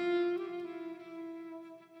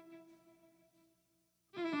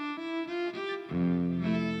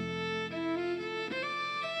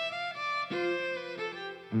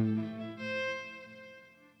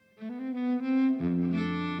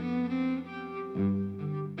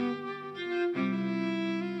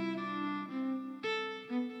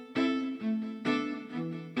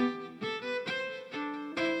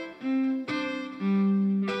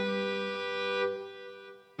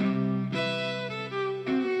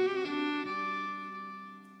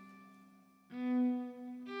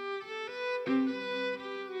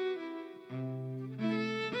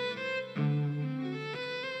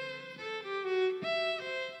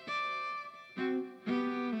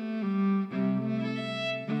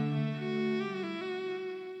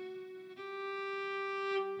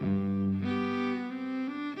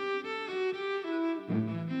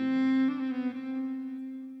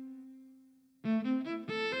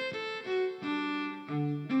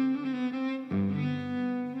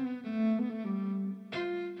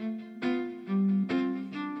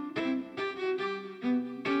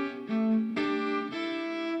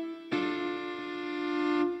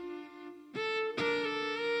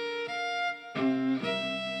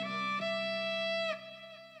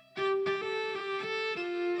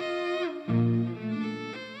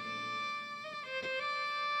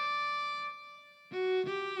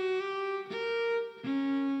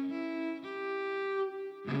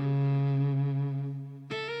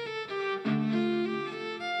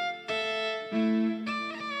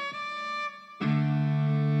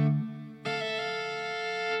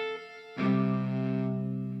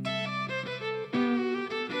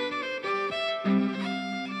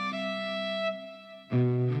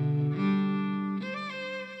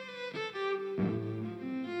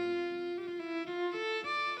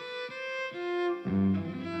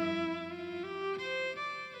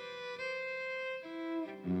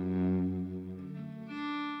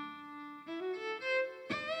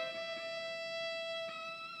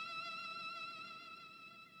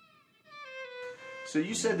 So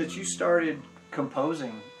you said that you started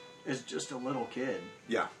composing as just a little kid.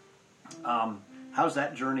 Yeah. How's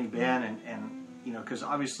that journey been? And you know, because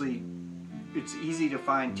obviously it's easy to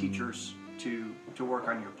find teachers to work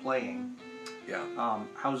on your playing. Yeah.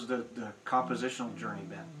 How's the compositional journey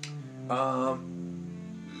been?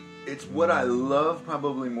 It's what I love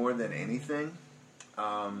probably more than anything,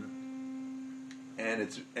 and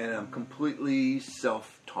I'm completely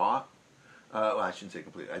self-taught. Well, I shouldn't say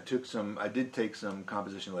completely. I did take some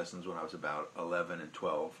composition lessons when I was about 11 and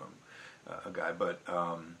 12 from a guy, but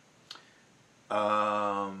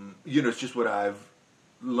it's just what I've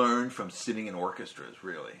learned from sitting in orchestras,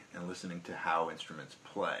 really, and listening to how instruments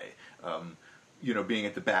play. Being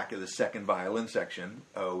at the back of the second violin section,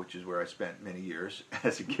 which is where I spent many years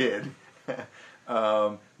as a kid,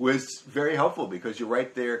 was very helpful because you're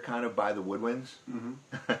right there kind of by the woodwinds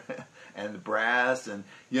and the brass and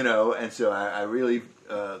so I really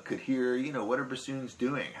could hear, what are bassoons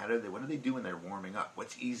doing? What do they do when they're warming up?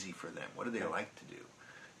 What's easy for them? What do they like to do?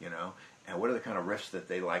 And what are the kind of riffs that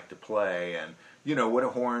they like to play? And, what do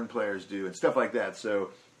horn players do and stuff like that. So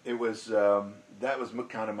it was, that was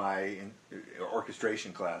kind of my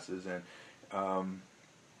orchestration classes. And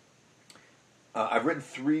I've written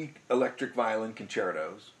 3 electric violin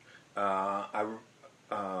concertos,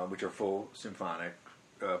 which are full symphonic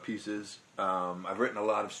pieces. I've written a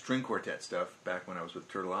lot of string quartet stuff. Back when I was with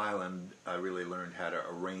Turtle Island, I really learned how to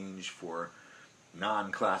arrange for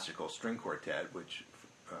non-classical string quartet, which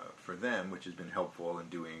has been helpful in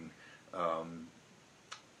doing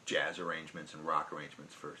jazz arrangements and rock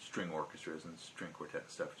arrangements for string orchestras and string quartet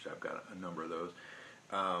stuff, which I've got a number of those.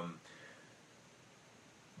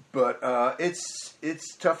 But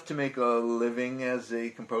it's tough to make a living as a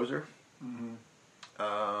composer.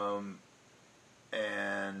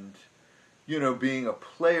 And being a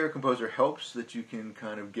player-composer helps that you can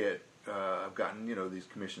kind of get, I've gotten, these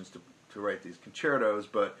commissions to write these concertos,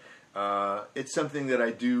 but it's something that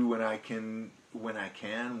I do when I can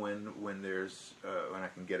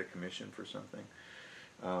get a commission for something.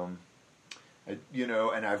 And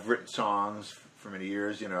I've written songs for many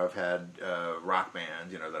years. I've had rock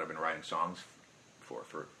bands, that I've been writing songs for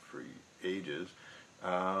ages.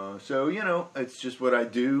 So, it's just what I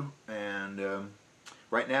do. And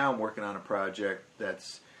right now I'm working on a project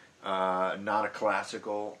that's not a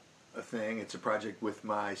classical thing. It's a project with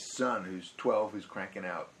my son, who's 12, who's cranking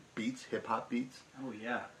out beats, hip-hop beats. Oh,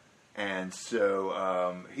 yeah. And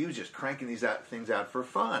so he was just cranking these things out for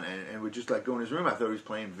fun, and would just like go in his room. I thought he was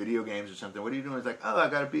playing video games or something. What are you doing? He's like, oh, I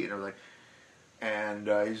got a beat. And I was like,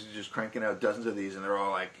 he's just cranking out dozens of these, and they're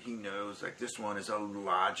all like, he knows, like, this one is a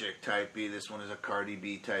Logic type beat, this one is a Cardi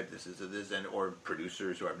B type, this is a this, and or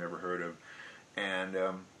producers who I've never heard of. And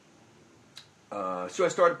so I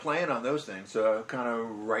started playing on those things. So I'm kind of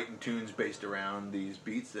writing tunes based around these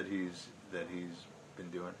beats that he's been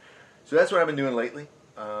doing. So that's what I've been doing lately.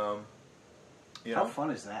 How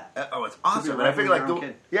fun is that? It's awesome. And I figure, like,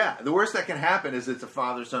 the worst that can happen is it's a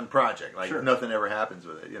father-son project. Like, sure. Nothing ever happens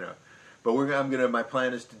with it, But my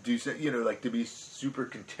plan is to do, to be super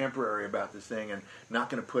contemporary about this thing, and not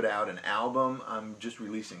going to put out an album. I'm just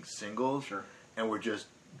releasing singles, sure. And we're just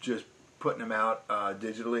putting them out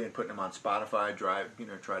digitally and putting them on Spotify.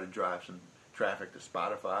 Try to drive some traffic to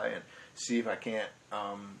Spotify and see if I can't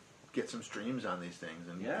get some streams on these things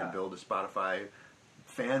and build a Spotify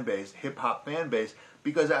fan base, hip hop fan base,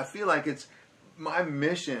 because I feel like it's my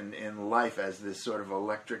mission in life as this sort of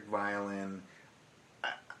electric violin.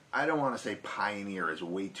 I don't want to say pioneer is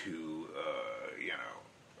way too,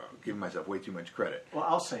 giving myself way too much credit. Well,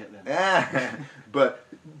 I'll say it then. But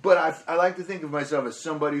I like to think of myself as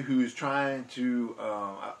somebody who's trying to,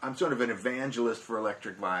 I'm sort of an evangelist for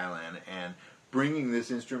electric violin and bringing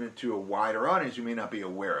this instrument to a wider audience who may not be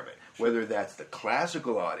aware of it. Sure. Whether that's the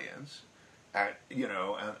classical audience, on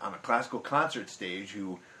a classical concert stage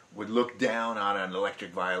who would look down on an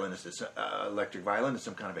electric violin as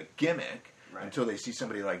some kind of a gimmick. Right. Until they see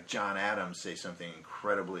somebody like John Adams say something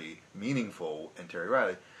incredibly meaningful, and Terry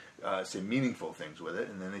Riley say meaningful things with it,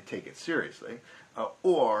 and then they take it seriously.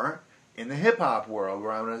 Or in the hip-hop world,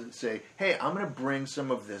 where I'm going to say, hey, I'm going to bring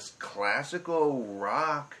some of this classical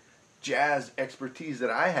rock, jazz expertise that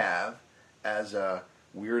I have as a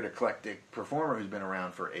weird, eclectic performer who's been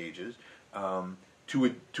around for ages, to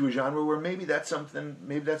a genre where maybe that's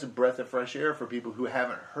a breath of fresh air for people who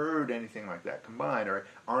haven't heard anything like that combined or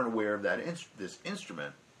aren't aware of this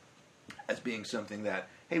instrument as being something that,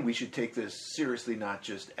 hey, we should take this seriously, not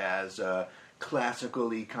just as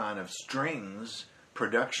classically kind of strings,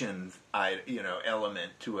 production,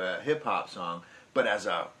 element to a hip hop song, but as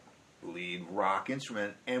a lead rock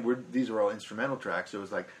instrument. And these are all instrumental tracks, so it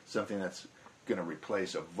was like something that's going to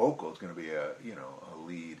replace a vocal. It's going to be a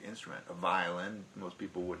lead instrument. A violin, most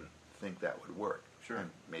people wouldn't think that would work. Sure. And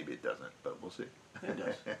maybe it doesn't, but we'll see. It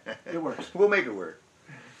does. It works. We'll make it work.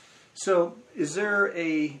 So, is there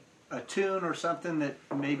a tune or something that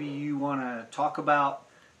maybe you want to talk about,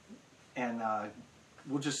 and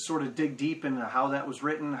we'll just sort of dig deep into how that was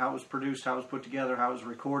written, how it was produced, how it was put together, how it was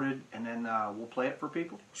recorded, and then we'll play it for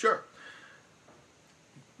people? Sure.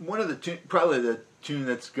 One of the probably the tune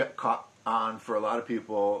that's got caught on for a lot of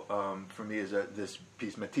people, for me, is this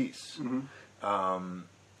piece, Matisse. Mm-hmm.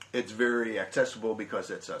 It's very accessible because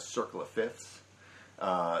it's a circle of fifths.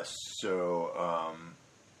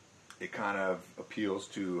 It kind of appeals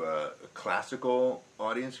to a classical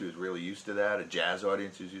audience who's really used to that, a jazz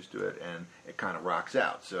audience who's used to it, and it kind of rocks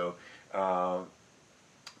out. So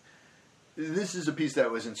this is a piece that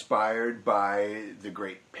was inspired by the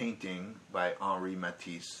great painting by Henri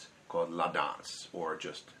Matisse called La Danse, or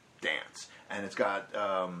just Dance. And it's got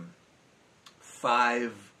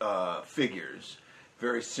 5 figures,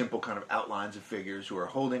 very simple kind of outlines of figures who are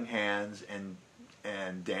holding hands and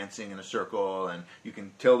dancing in a circle, and you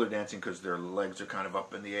can tell they're dancing because their legs are kind of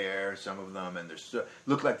up in the air, some of them, and they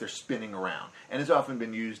look like they're spinning around. And it's often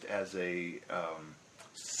been used as a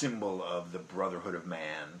symbol of the brotherhood of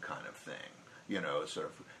man kind of thing, sort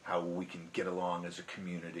of how we can get along as a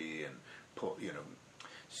community and pull,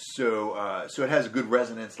 So it has a good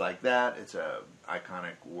resonance like that. It's a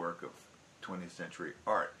iconic work of 20th century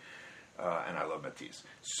art, and I love Matisse.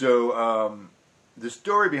 So the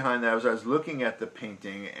story behind that was I was looking at the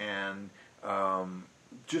painting and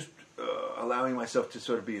just allowing myself to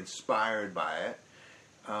sort of be inspired by it.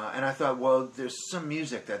 And I thought, well, there's some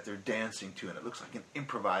music that they're dancing to, and it looks like an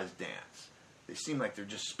improvised dance. They seem like they're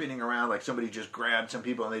just spinning around, like somebody just grabbed some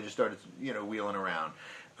people and they just started, wheeling around.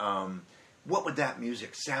 What would that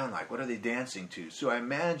music sound like? What are they dancing to? So I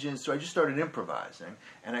just started improvising,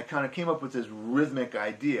 and I kind of came up with this rhythmic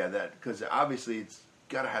idea that, because obviously it's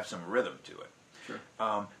got to have some rhythm to it. Sure.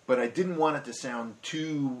 But I didn't want it to sound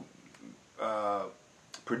too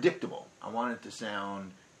predictable. I wanted it to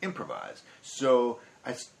sound improvised. So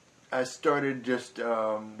I started just,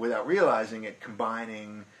 without realizing it,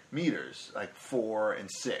 combining meters, like 4 and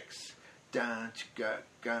 6. So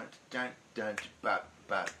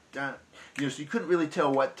you couldn't really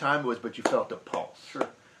tell what time it was, but you felt a pulse. Sure.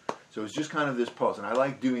 So it was just kind of this pulse, and I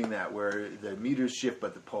like doing that where the meters shift,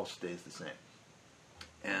 but the pulse stays the same.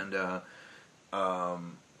 And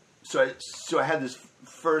so I had this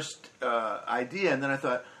first idea, and then I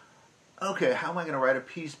thought, okay, how am I going to write a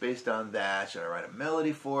piece based on that? Should I write a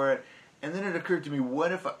melody for it? And then it occurred to me,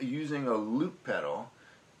 what if, using a loop pedal,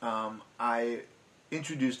 I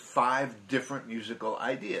introduced 5 different musical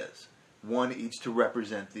ideas, one each to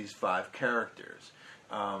represent these 5 characters.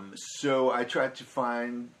 So I tried to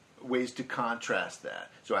find ways to contrast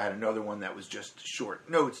that. So I had another one that was just short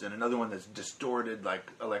notes, and another one that's distorted like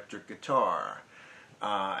electric guitar,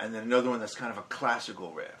 and then another one that's kind of a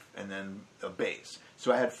classical riff, and then a bass.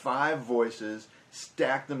 So I had 5 voices,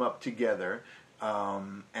 stacked them up together,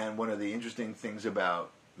 and one of the interesting things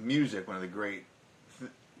about music, one of the great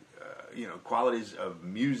qualities of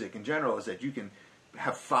music in general, is that you can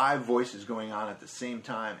have 5 voices going on at the same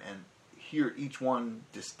time and hear each one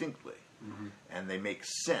distinctly. Mm-hmm. And they make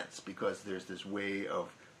sense because there's this way of,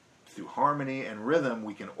 through harmony and rhythm,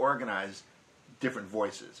 we can organize different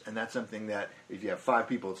voices. And that's something that, if you have 5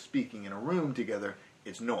 people speaking in a room together,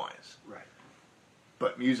 it's noise. Right.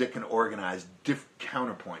 But music can organize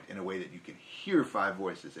counterpoint in a way that you can hear 5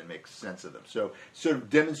 voices and make sense of them. So sort of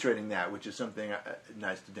demonstrating that, which is something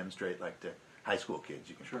nice to demonstrate, like to high school kids.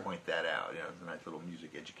 You can Sure. point that out. It's a nice little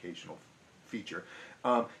music educational feature.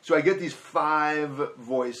 So I get these 5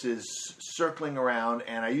 voices circling around,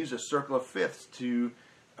 and I use a circle of fifths to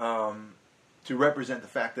represent the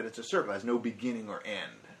fact that it's a circle. It has no beginning or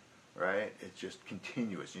end, right? It's just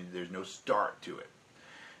continuous. There's no start to it.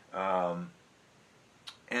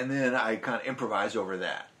 And then I kind of improvise over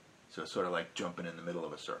that. So it's sort of like jumping in the middle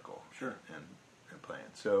of a circle. Sure. And playing.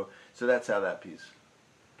 So that's how that piece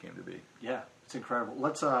came to be. Yeah, it's incredible.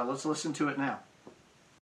 Let's listen to it now.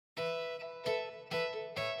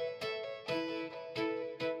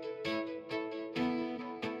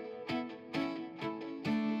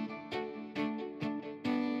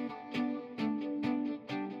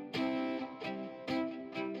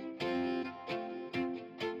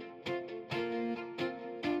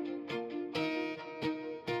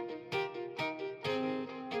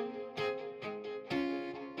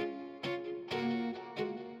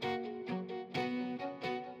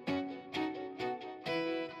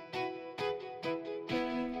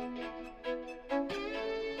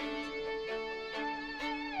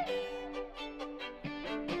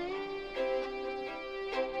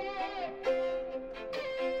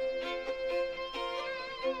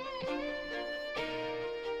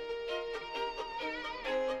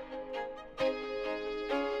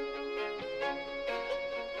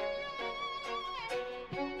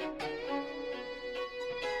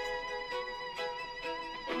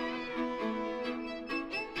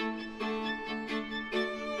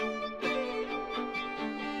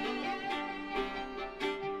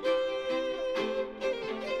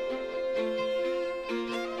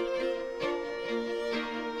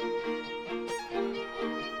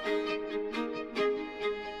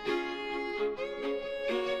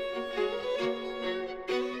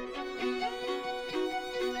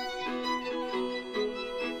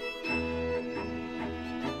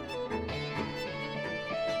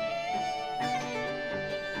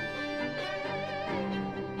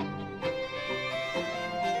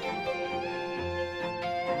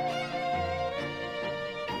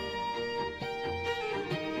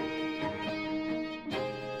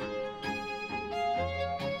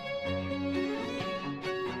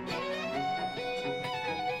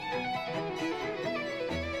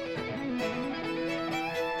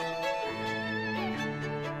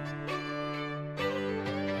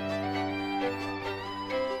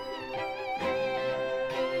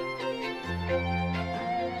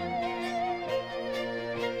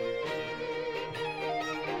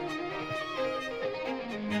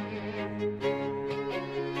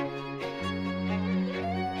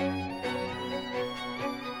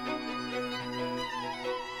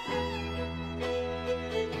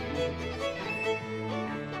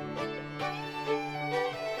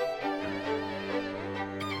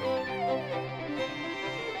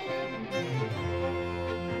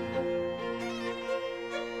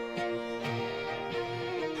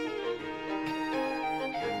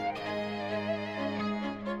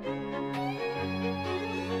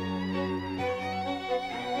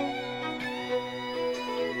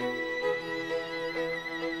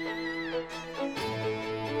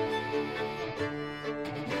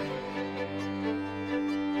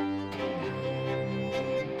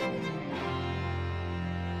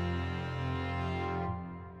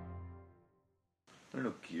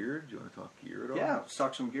 gear? Do you want to talk gear at all? Yeah, let's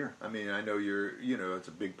talk some gear. I mean, I know it's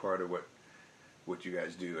a big part of what you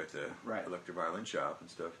guys do at the electric violin shop and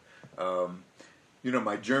stuff.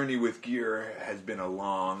 My journey with gear has been a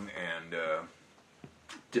long and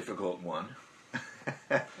difficult one.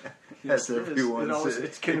 Yes,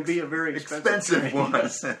 it's going to be a very expensive one.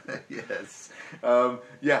 Yes.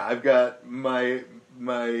 I've got my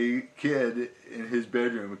kid in his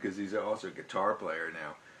bedroom, because he's also a guitar player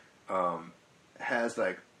now, has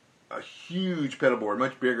like a huge pedal board,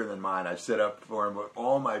 much bigger than mine. I've set up for him with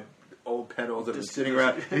all my old pedals that have been sitting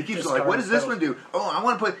around. And he keeps going, like, what does this one do? Oh, I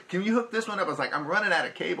want to can you hook this one up? I was like, I'm running out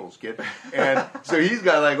of cables, kid. And so he's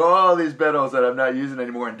got like all these pedals that I'm not using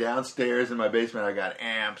anymore. And downstairs in my basement, I got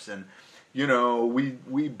amps. And,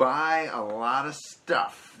 we buy a lot of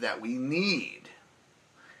stuff that we need.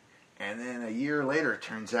 And then a year later, it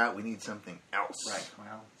turns out we need something else. Right.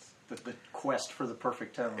 Well, it's the quest for the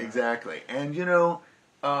perfect tone. Right? Exactly. And,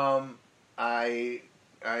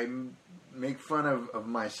 I make fun of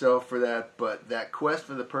myself for that, but that quest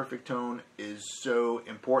for the perfect tone is so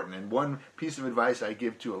important. And one piece of advice I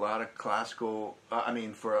give to a lot of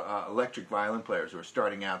electric violin players who are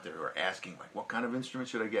starting out there, who are asking, like, what kind of instrument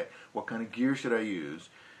should I get? What kind of gear should I use?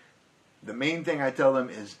 The main thing I tell them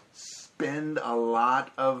is spend a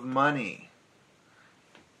lot of money.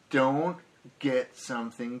 Don't get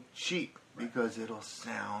something cheap, because it'll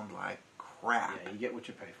sound like crap. Yeah, you get what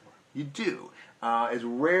you pay for. You do. It's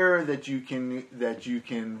rare that you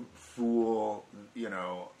can fool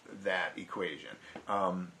that equation,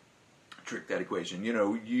 trick that equation.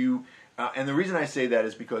 And the reason I say that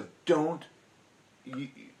is because don't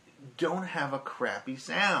have a crappy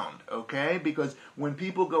sound, okay? Because when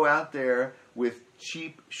people go out there with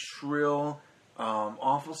cheap, shrill,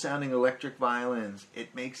 awful sounding electric violins,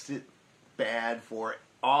 it makes it bad for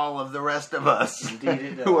all of the rest of us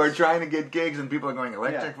who are trying to get gigs, and people are going,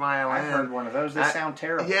 electric violin. I've heard one of those. They sound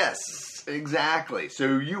terrible. Yes, exactly.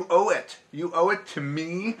 So you owe it. You owe it to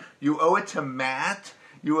me. You owe it to Matt.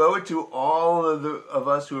 You owe it to all of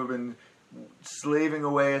us who have been slaving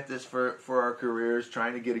away at this for our careers,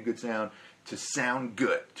 trying to get a good sound, to sound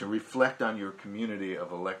good, to reflect on your community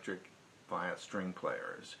of electric violin string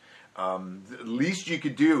players. The least you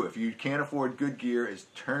could do, if you can't afford good gear, is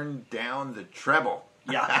turn down the treble.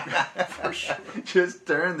 Yeah, for sure. Just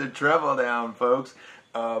turn the treble down, folks.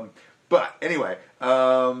 But anyway,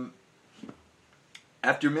 after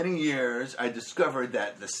many years, I discovered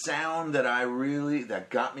that the sound that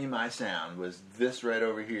got me my sound was this right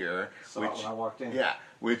over here. When I walked in. Yeah,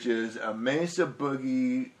 which is a Mesa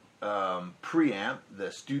Boogie preamp,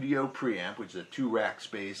 the studio preamp, which is a 2-rack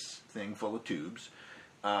space thing full of tubes,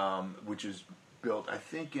 which was built, I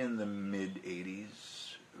think, in the mid-'80s.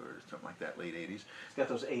 Or something like that, late 80s. It's got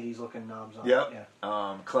those 80s looking knobs on it. Yep.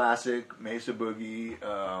 Yeah. Classic Mesa Boogie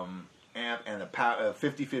amp, and a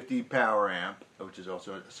 50-50 power amp, which is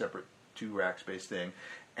also a separate 2-rack space thing.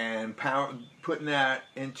 And putting that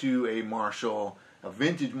into a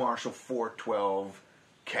vintage Marshall 412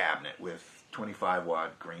 cabinet with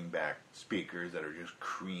 25-watt greenback speakers that are just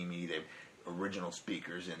creamy. They have original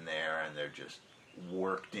speakers in there, and they're just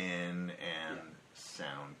worked in and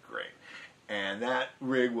sound great. And that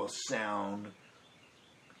rig will sound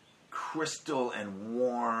crystal and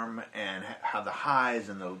warm, and have the highs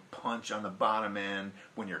and the punch on the bottom end.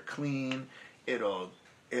 When you're clean, it'll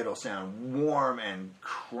sound warm and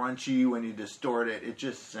crunchy when you distort it. It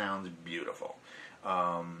just sounds beautiful.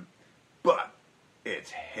 But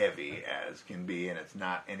it's heavy as can be, and it's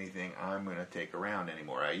not anything I'm going to take around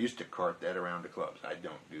anymore. I used to cart that around to clubs. I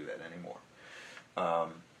don't do that anymore.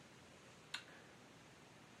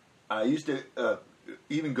 I used to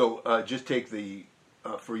even go just take the.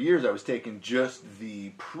 For years, I was taking just the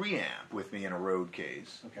preamp with me in a road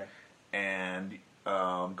case. Okay. And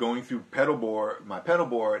going through my pedal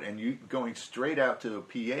board, and going straight out to the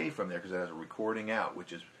PA from there, because it has a recording out,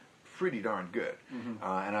 which is pretty darn good. Mm-hmm.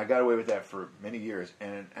 And I got away with that for many years,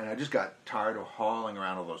 and I just got tired of hauling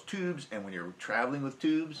around all those tubes. And when you're traveling with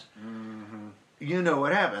tubes, mm-hmm. You know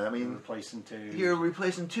what happens. I mean, you're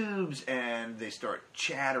replacing tubes, and they start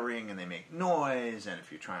chattering, and they make noise, and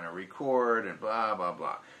if you're trying to record, and blah, blah,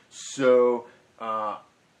 blah. So,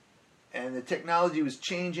 and the technology was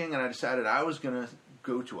changing, and I decided I was going to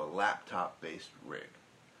go to a laptop-based rig.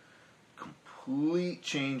 Complete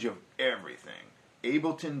change of everything.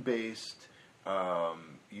 Ableton-based,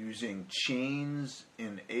 using chains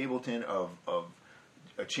in Ableton of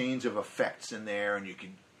chains of effects in there, and you could,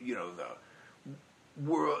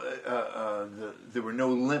 there were no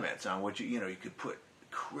limits on what you could put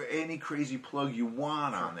any crazy plug you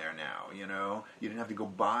want on there now. You didn't have to go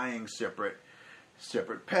buying separate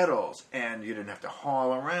separate pedals, and you didn't have to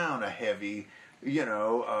haul around a heavy,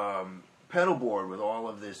 pedal board with all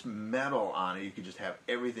of this metal on it. You could just have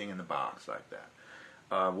everything in the box like that.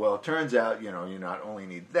 Well, it turns out, you not only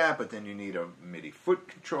need that, but then you need a MIDI foot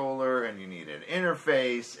controller, and you need an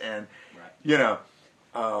interface, and,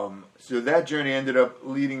 so that journey ended up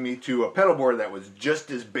leading me to a pedal board that was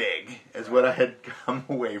just as big as what I had come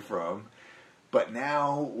away from, but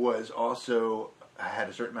now was also, I had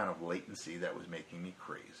a certain amount of latency that was making me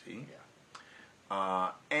crazy,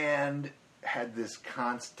 and had this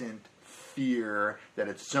constant fear that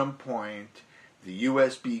at some point the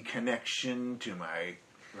USB connection to my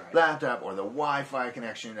laptop or the Wi-Fi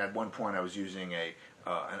connection. At one point, I was using an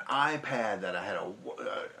iPad that I had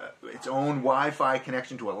its own Wi-Fi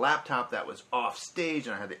connection to a laptop that was off stage,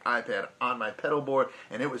 and I had the iPad on my pedal board,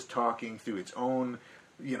 and it was talking through its own,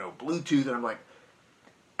 Bluetooth. And I'm like,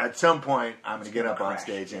 at some point, I'm going to get up on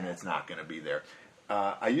stage, and it's not going to be there.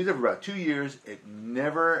 I used it for about 2 years. It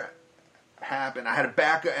never happened. I had a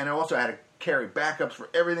backup, and I also had to carry backups for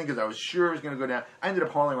everything because I was sure it was going to go down. I ended up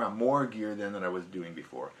hauling around more gear than I was doing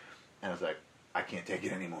before, and I was like, I can't take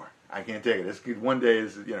it anymore. I can't take it. This one day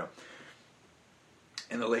is, and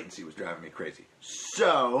the latency was driving me crazy.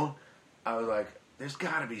 So I was like, there's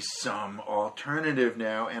got to be some alternative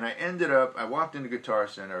now, and I walked into Guitar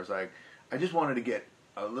Center. I was like, I just wanted to get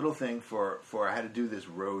a little thing for I had to do this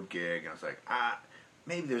road gig, and I was like,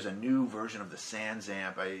 maybe there's a new version of the Sans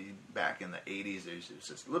amp. Back in the 80s, there's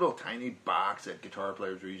this little tiny box that guitar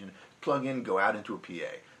players were using. Plug in, go out into a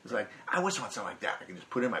PA. It's like, I just want something like that. I can just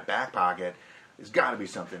put it in my back pocket. There's got to be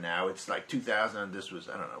something now. It's like 2000. This was,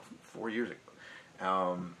 4 years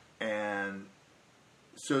ago. And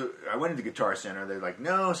so I went into Guitar Center. They're like,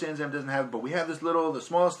 no, Sans amp doesn't have it, but we have the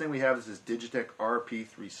smallest thing we have is this Digitech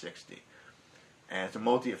RP360. And it's a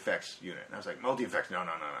multi-effects unit. And I was like, multi-effects? No.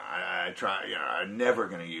 I'm never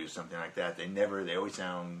going to use something like that. They always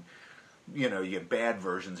sound, you get bad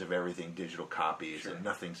versions of everything, digital copies, and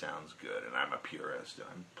nothing sounds good. And I'm a purist. I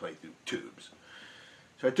play through tubes.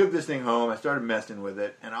 So I took this thing home. I started messing with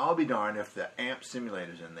it. And I'll be darned if the amp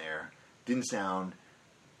simulators in there didn't sound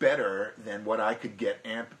better than what I could get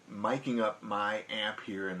miking up my amp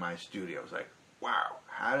here in my studio. I was like, wow,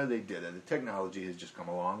 how did they do that? The technology has just come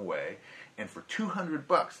a long way. And for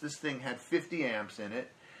 $200, this thing had 50 amps in it,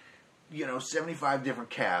 75 different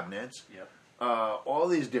cabinets, all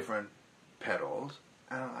these different pedals,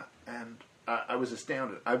 and I was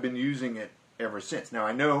astounded. I've been using it ever since. Now,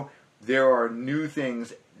 I know there are new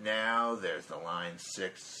things now. There's the Line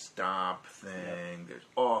 6 stop thing. There's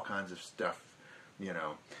all kinds of stuff,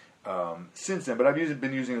 since then. But I've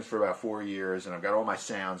been using this for about 4 years, and I've got all my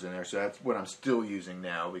sounds in there, so that's what I'm still using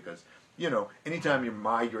now because, anytime you're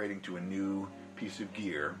migrating to a new piece of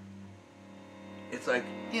gear, it's like,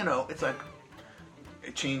 it's like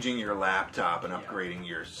changing your laptop and upgrading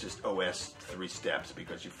your OS 3 steps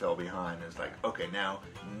because you fell behind. It's like, okay, now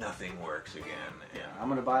nothing works again. And I'm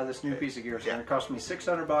going to buy this new piece of gear. It's going to cost me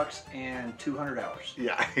 $600 and 200 hours.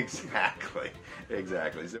 Yeah, exactly.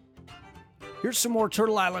 So, here's some more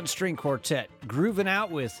Turtle Island String Quartet, grooving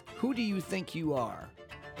out with Who Do You Think You Are?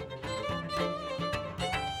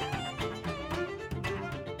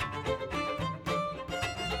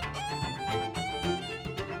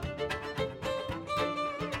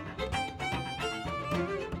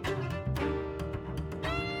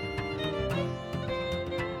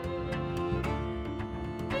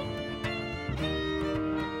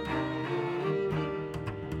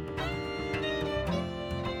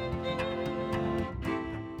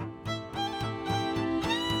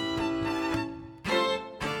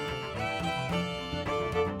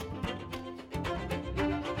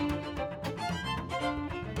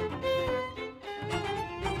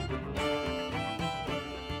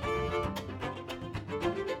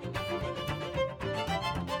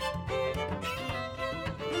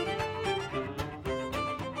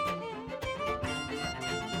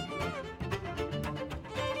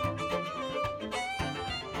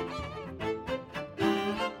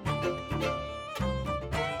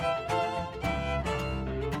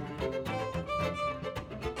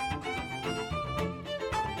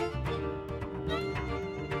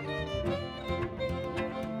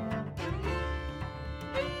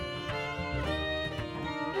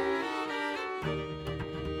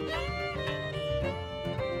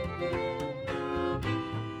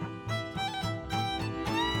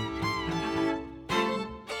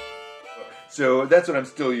 So that's what I'm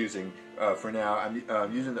still using for now.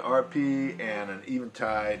 I'm using the RP and an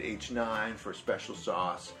Eventide H9 for special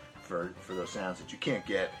sauce for those sounds that you can't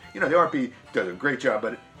get. The RP does a great job,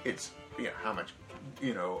 but it's how much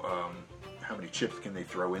how many chips can they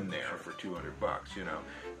throw in there for $200, you know.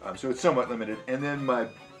 So it's somewhat limited. And then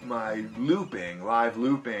my looping, live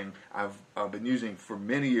looping, I've been using for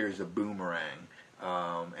many years a Boomerang.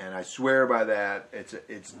 And I swear by that.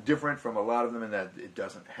 It's different from a lot of them in that it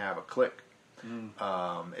doesn't have a click.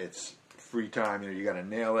 It's free time. You got to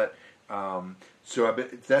nail it. So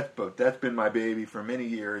that's been my baby for many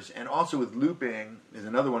years. And also with looping is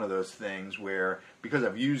another one of those things where, because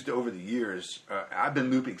I've used over the years, I've been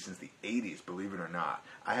looping since the 80s, believe it or not.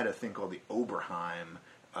 I had a thing called the Oberheim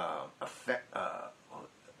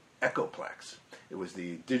Echoplex. It was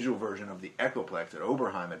the digital version of the Echoplex that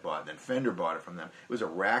Oberheim had bought, and then Fender bought it from them. It was a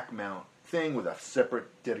rack mount thing with a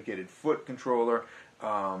separate dedicated foot controller,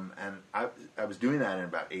 and I was doing that in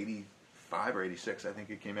about 85 or 86, I think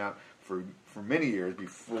it came out, for many years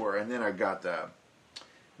before, and then I got the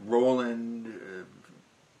Roland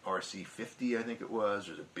RC50, I think it was.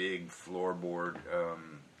 It was a big floorboard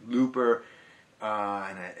looper,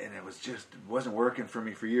 and it wasn't working for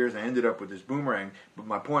me for years. I ended up with this Boomerang, but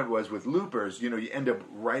my point was with loopers, you end up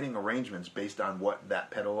writing arrangements based on what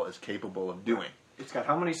that pedal is capable of doing. It's got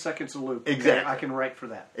how many seconds of loop? Exactly. I can write for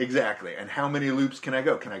that. Exactly. And how many loops can I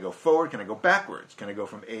go? Can I go forward? Can I go backwards? Can I go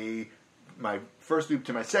from my first loop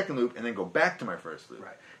to my second loop and then go back to my first loop?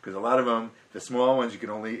 Right. Because a lot of them, the small ones, you can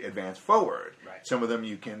only advance forward. Right. Some of them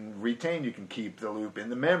you can retain. You can keep the loop in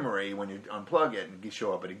the memory when you unplug it and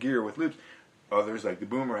show up at a gear with loops. Others, like the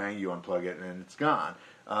Boomerang, you unplug it and it's gone.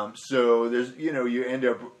 So there's, you end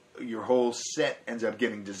up, your whole set ends up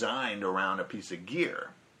getting designed around a piece of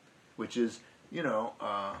gear, which is, an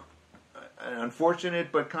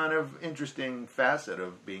unfortunate but kind of interesting facet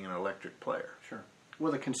of being an electric player. Sure.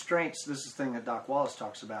 Well, the constraints, this is the thing that Doc Wallace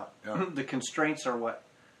talks about. Yeah. The constraints are what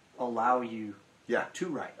allow you Yeah. to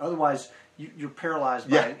write. Otherwise, you're paralyzed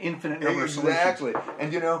by an infinite number of solutions. Exactly.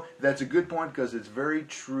 And, that's a good point because it's very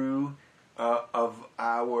true of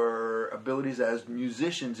our abilities as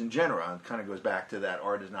musicians in general. And it kind of goes back to that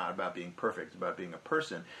art is not about being perfect, it's about being a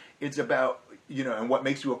person. It's about, and what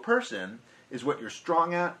makes you a person is what you're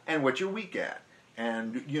strong at and what you're weak at.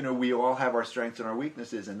 And, we all have our strengths and our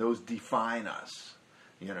weaknesses, and those define us,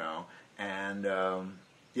 And,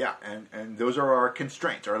 and those are our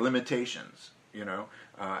constraints, our limitations,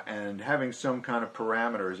 and having some kind of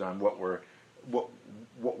parameters on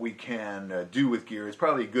what we can do with gear is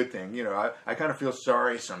probably a good thing. I kind of feel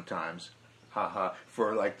sorry sometimes,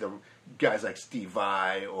 for like the guys like Steve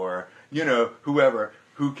Vai or, whoever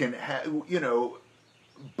who can,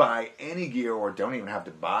 buy any gear or don't even have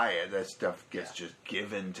to buy it. That stuff gets just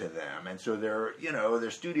given to them. And so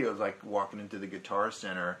their studios, like walking into the Guitar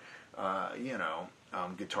Center,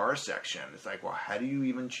 guitar section. It's like, well, how do you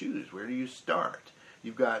even choose? Where do you start?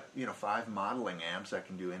 You've got, 5 modeling amps that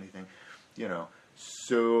can do anything,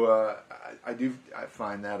 So I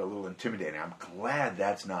find that a little intimidating. I'm glad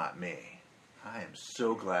that's not me. I am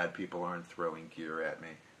so glad people aren't throwing gear at me.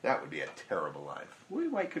 That would be a terrible life. We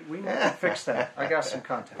might fix that. I got some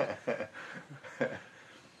content.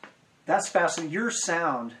 That's fascinating. Your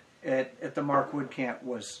sound at the Mark Wood camp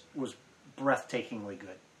was breathtakingly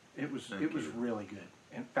good. It was really good.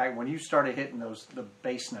 In fact, when you started hitting the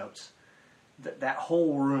bass notes, that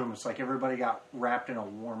whole room, it's like everybody got wrapped in a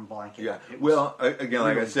warm blanket. Yeah. Well, again,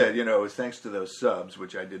 like I said, it's thanks to those subs,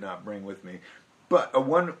 which I did not bring with me. But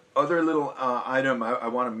one other little item I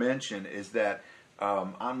want to mention is that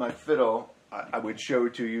on my fiddle, I would show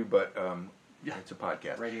it to you, but it's a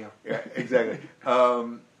podcast. Radio. Yeah, exactly.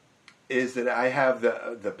 Is that I have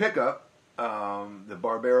the pickup, the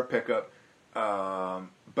Barbera pickup,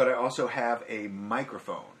 but I also have a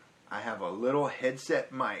microphone. I have a little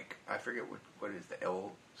headset mic. I forget what it is, the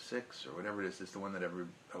L6 or whatever it is. It's the one that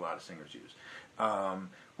a lot of singers use.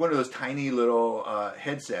 One of those tiny little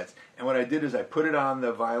headsets. And what I did is I put it on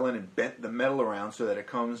the violin and bent the metal around so that it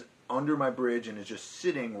comes under my bridge and is just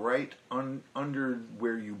sitting right under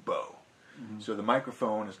where you bow. Mm-hmm. So the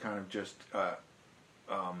microphone is kind of just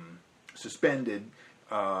suspended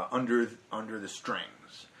under the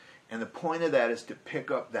strings. And the point of that is to pick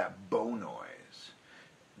up that bow noise.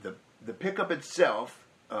 The pickup itself,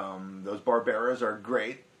 those Barberas are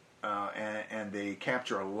great, and they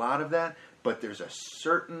capture a lot of that, but there's a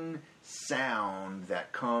certain sound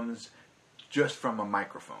that comes just from a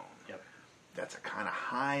microphone. Yep. That's a kind of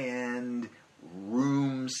high-end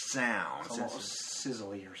room sound. It's almost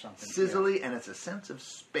sizzly or something. Sizzly, and it's a sense of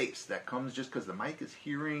space that comes just because the mic is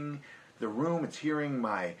hearing the room, it's hearing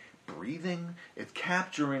my breathing, it's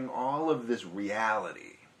capturing all of this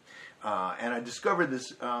reality. And I discovered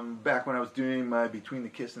this back when I was doing my Between the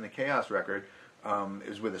Kiss and the Chaos record. It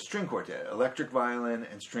was with a string quartet, electric violin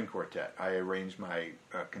and string quartet. I arranged my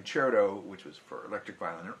concerto, which was for electric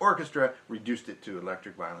violin and orchestra, reduced it to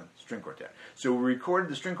electric violin, string quartet. So we recorded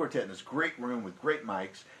the string quartet in this great room with great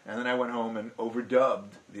mics, and then I went home and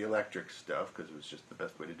overdubbed the electric stuff because it was just the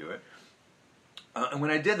best way to do it. And when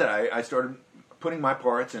I did that, I started putting my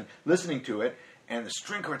parts and listening to it, and the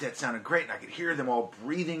string quartet sounded great, and I could hear them all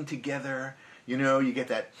breathing together. You know, you get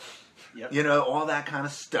that... Yep. You know, all that kind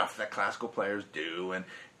of stuff that classical players do,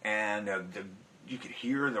 and you could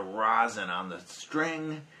hear the rosin on the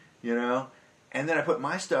string, you know. And then I put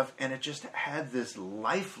my stuff, and it just had this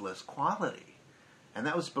lifeless quality, and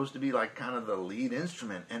that was supposed to be like kind of the lead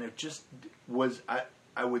instrument, and it just was.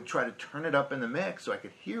 I would try to turn it up in the mix so I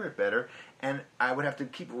could hear it better, and I would have to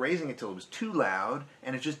keep raising it till it was too loud,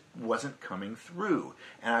 and it just wasn't coming through.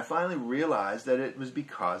 And I finally realized that it was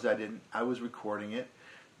because I was recording it.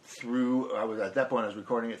 At that point I was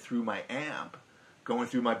recording it through my amp, going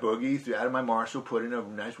through my boogie, out of my Marshall, putting a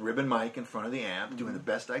nice ribbon mic in front of the amp, doing the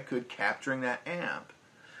best I could, capturing that amp.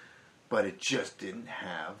 But it just didn't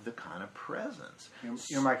have the kind of presence.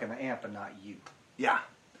 You're miking the amp and not you. Yeah.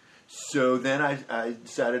 So then I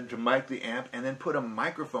decided to mic the amp and then put a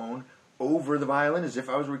microphone over the violin as if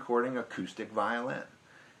I was recording acoustic violin.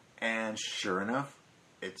 And sure enough,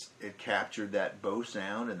 it captured that bow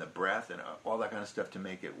sound and the breath and all that kind of stuff to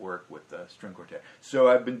make it work with the string quartet. So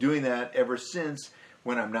I've been doing that ever since,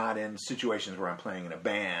 when I'm not in situations where I'm playing in a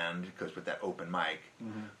band, because with that open mic.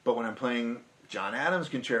 Mm-hmm. But when I'm playing John Adams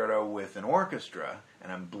concerto with an orchestra,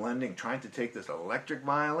 and I'm trying to take this electric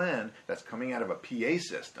violin that's coming out of a PA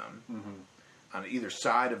system on either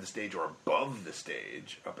side of the stage or above the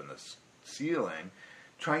stage, up in the ceiling,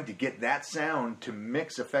 trying to get that sound to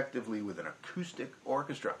mix effectively with an acoustic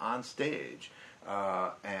orchestra on stage,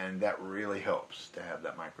 and that really helps to have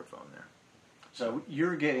that microphone there. So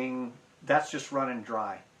you're getting, that's just running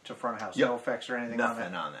dry to front of house, yep. No effects or anything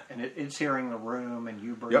Nothing on that. And it's hearing the room and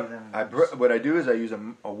you breathing. Yep. What I do is I use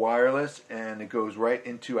a wireless, and it goes right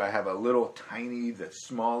into, I have a little tiny, the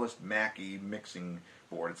smallest Mackie mixing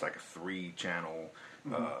board. It's like a 3-channel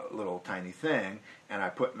little tiny thing, and I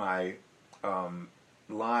put my...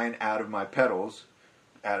 line out of my pedals,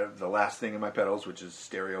 out of the last thing in my pedals, which is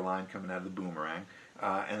stereo line coming out of the boomerang,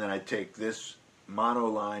 and then I take this mono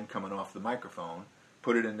line coming off the microphone,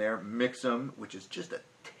 put it in there, mix them, which is just a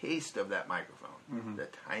taste of that microphone, the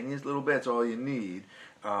tiniest little bit's all you need,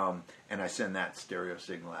 and I send that stereo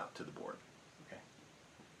signal out to the board. Okay.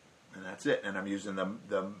 And that's it. And I'm using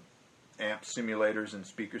the amp simulators and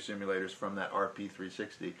speaker simulators from that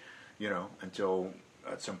RP360, until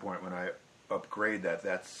at some point when I upgrade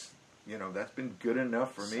that's been good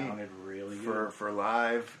enough for me. Sounded really good for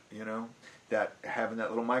live, that having that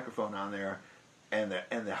little microphone on there and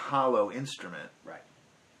the hollow instrument, right,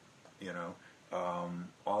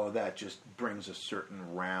 all of that just brings a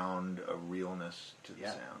certain round of realness to the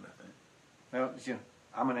sound, I think. Well,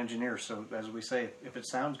 I'm an engineer, so as we say, if it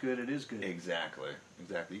sounds good, it is good. Exactly.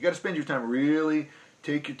 You got to spend your time, really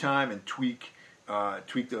take your time and tweak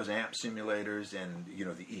those amp simulators, and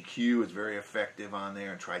the EQ is very effective on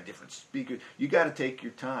there, and try different speakers. You got to take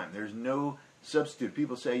your time. There's no substitute.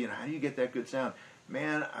 People say, how do you get that good sound?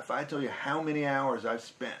 Man, if I tell you how many hours I've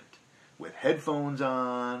spent with headphones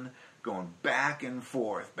on, going back and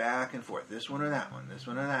forth, this one or that one, this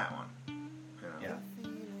one or that one.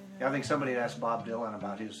 Yeah, I think somebody had asked Bob Dylan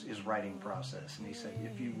about his writing process, and he said,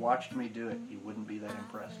 if you watched me do it, you wouldn't be that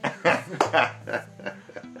impressed.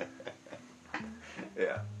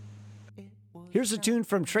 Yeah. Here's a tune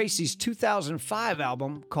from Tracy's 2005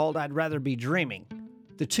 album called I'd Rather Be Dreaming.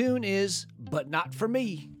 The tune is But Not For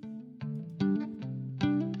Me.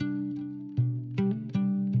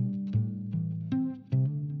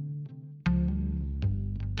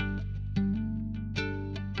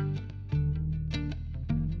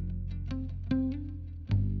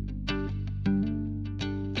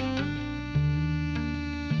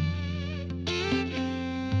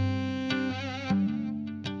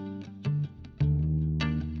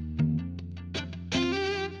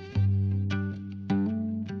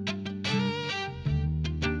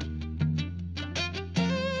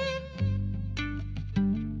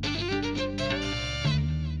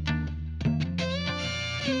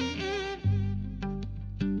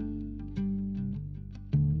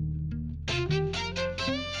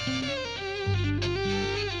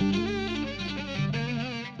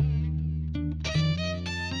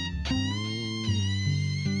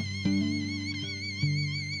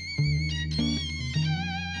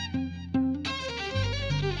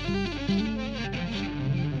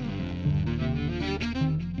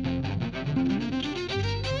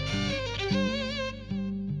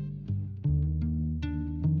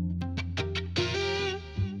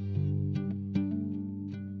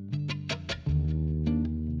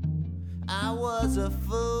 was a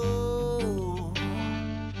fool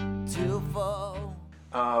to fall.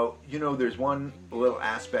 There's one little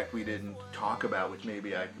aspect we didn't talk about, which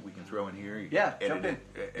maybe we can throw in here. You Yeah, can jump in.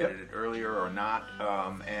 edit it earlier or not.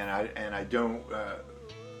 And I don't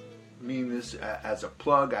mean this as a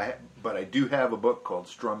plug. But I do have a book called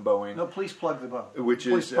Strumbowing. No, please plug the book. Which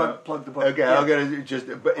please is plug the book. Okay, Yeah. I'll get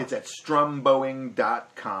it. But it's at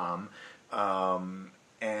strumbowing.com.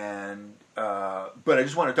 But I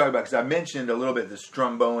just want to talk about, because I mentioned a little bit the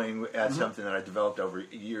strumbowing as something that I developed over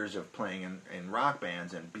years of playing in rock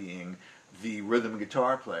bands and being the rhythm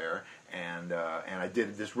guitar player. And I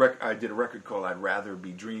did I did a record called "I'd Rather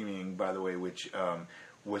Be Dreaming," by the way, which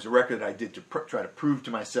was a record that I did to try to prove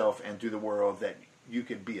to myself and to the world that you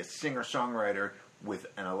could be a singer-songwriter with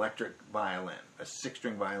an electric violin, a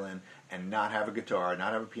 6-string violin, and not have a guitar,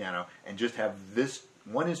 not have a piano, and just have this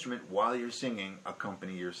one instrument while you're singing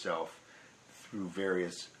accompany yourself through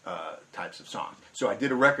various types of songs. So I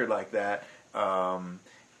did a record like that, and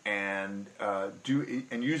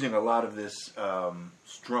using a lot of this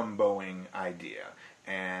strumbowing idea.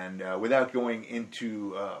 And without going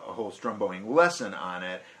into a whole strumbowing lesson on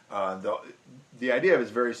it, the idea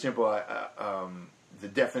is very simple. The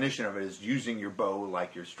definition of it is using your bow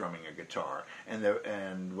like you're strumming a guitar,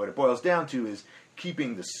 and what it boils down to is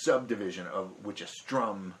keeping the subdivision of which a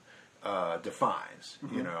strum defines.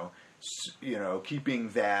 Keeping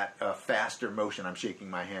that faster motion. I'm shaking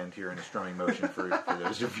my hand here in a strumming motion for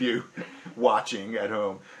those of you watching at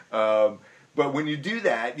home. But when you do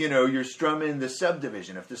that, you're strumming the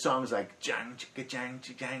subdivision. If the song's like jang chicka jang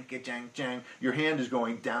jang jang jang, your hand is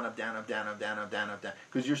going down up down up down up down up down up down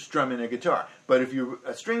because you're strumming a guitar. But if you're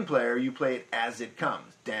a string player, you play it as it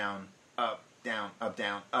comes, down up down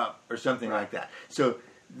or something like that. So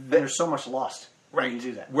there's so much lost when you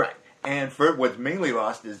do that. Right. And for what's mainly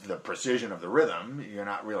lost is the precision of the rhythm. You're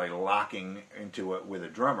not really locking into it with a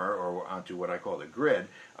drummer or onto what I call the grid.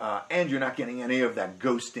 And you're not getting any of that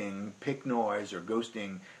ghosting pick noise or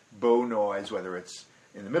ghosting bow noise, whether it's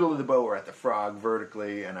in the middle of the bow or at the frog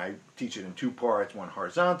vertically. And I teach it in 2 parts, one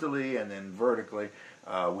horizontally and then vertically,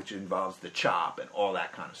 which involves the chop and all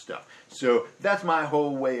that kind of stuff. So that's my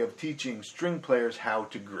whole way of teaching string players how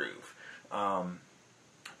to groove,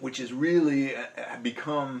 which has really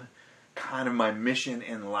become kind of my mission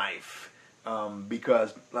in life,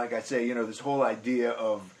 because, like I say, this whole idea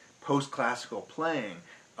of post-classical playing,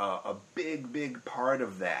 a big part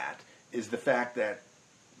of that is the fact that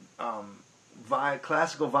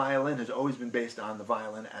classical violin has always been based on the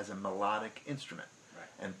violin as a melodic instrument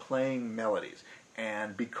and playing melodies.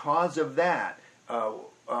 And because of that,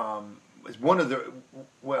 is one of the,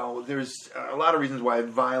 there's a lot of reasons why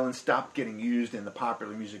violin stopped getting used in the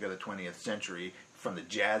popular music of the 20th century from the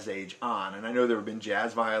jazz age on. And I know there have been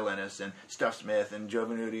jazz violinists and Stuff Smith and Joe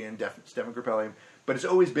Venuti and Stephen Grappelli, but it's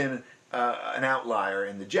always been an outlier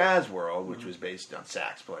in the jazz world, which was based on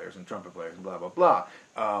sax players and trumpet players and blah, blah, blah.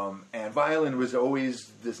 And violin was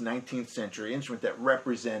always this 19th century instrument that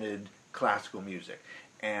represented classical music.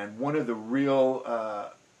 And one of the real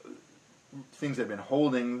things that have been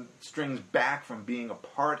holding strings back from being a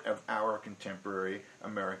part of our contemporary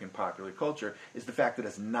American popular culture is the fact that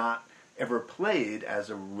it's not ever played as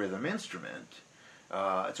a rhythm instrument.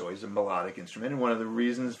 It's always a melodic instrument, and one of the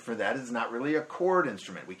reasons for that is it's not really a chord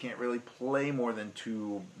instrument. We can't really play more than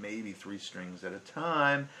 2, maybe 3 strings at a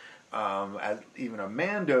time. As even a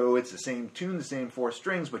mando, it's the same tune, the same 4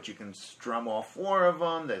 strings, but you can strum all 4 of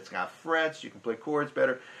them. That's got frets. You can play chords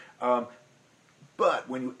better. But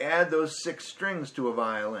when you add those 6 strings to a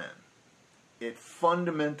violin, it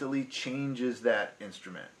fundamentally changes that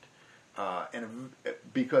instrument. And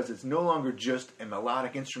because it's no longer just a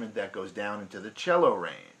melodic instrument that goes down into the cello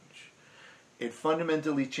range, it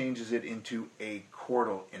fundamentally changes it into a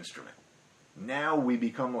chordal instrument. Now we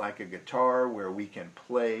become like a guitar where we can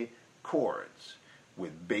play chords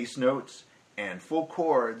with bass notes and full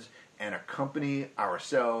chords and accompany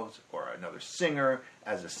ourselves or another singer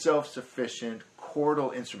as a self-sufficient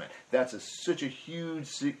chordal instrument. That's such a huge,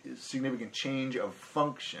 significant change of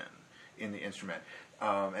function in the instrument.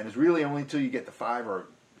 And it's really only until you get the 5 or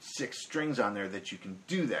 6 strings on there that you can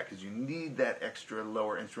do that, because you need that extra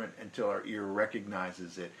lower instrument until our ear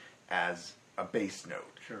recognizes it as a bass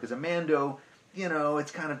note. Because a mando,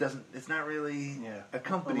 it's kind of doesn't, it's not really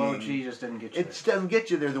accompanying. A low G just doesn't get you It doesn't get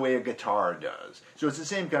you there the way a guitar does. So it's the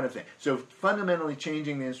same kind of thing. So fundamentally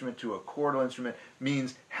changing the instrument to a chordal instrument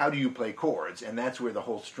means how do you play chords? And that's where the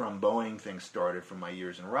whole strumbowing thing started from my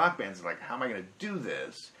years in rock bands. Like, how am I going to do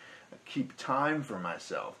this? Keep time for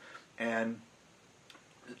myself, and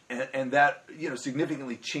that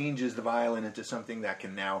significantly changes the violin into something that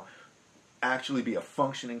can now actually be a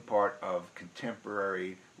functioning part of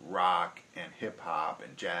contemporary rock and hip-hop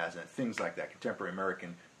and jazz and things like that, contemporary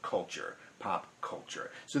American culture, pop culture.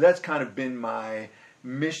 So that's kind of been my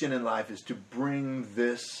mission in life, is to bring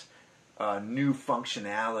this new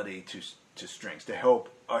functionality to strings, to help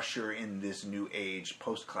usher in this new age,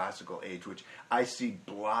 post-classical age, which I see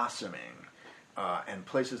blossoming, and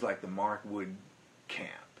places like the Mark Wood camp,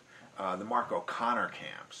 the Mark O'Connor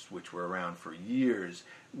camps, which were around for years,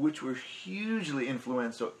 which were hugely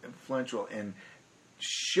influential in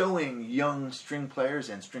showing young string players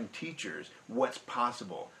and string teachers what's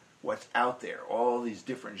possible, what's out there, all these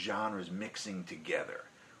different genres mixing together,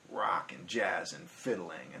 rock and jazz and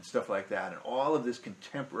fiddling and stuff like that, and all of this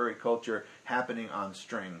contemporary culture happening on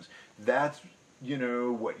strings. That's,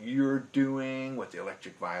 what you're doing, what the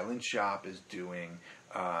Electric Violin Shop is doing,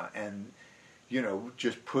 and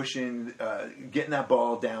just pushing, getting that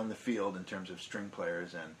ball down the field in terms of string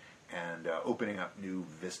players and opening up new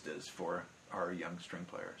vistas for our young string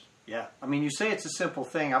players. Yeah, I mean, you say it's a simple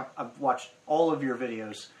thing. I've watched all of your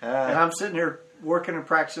videos, and I'm sitting here working and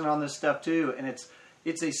practicing on this stuff too, and it's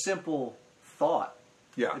a simple thought.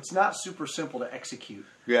 Yeah. It's not super simple to execute.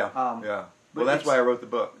 Yeah, yeah. Well, that's why I wrote the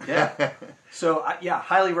book. Yeah. So,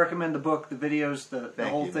 highly recommend the book, the videos, the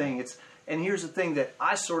whole you, thing. And here's the thing that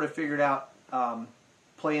I sort of figured out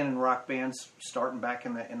playing in rock bands, starting back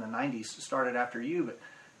in the 90s, started after you.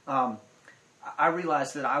 But I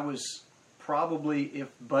realized that I was probably,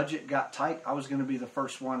 if budget got tight, I was going to be the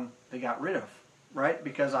first one they got rid of, right?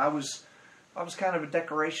 Because I was kind of a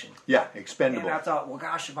decoration. Yeah, expendable. And I thought, well,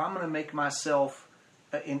 gosh, if I'm going to make myself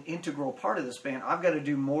an integral part of this band, I've got to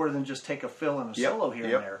do more than just take a fill and a solo here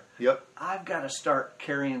and there. Yep. I've got to start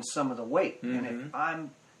carrying some of the weight. Mm-hmm. And if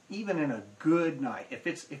I'm, even in a good night, if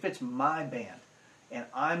it's my band and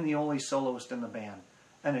I'm the only soloist in the band,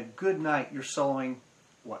 and a good night you're soloing,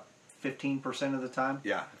 15% of the time?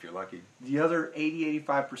 Yeah, if you're lucky. The other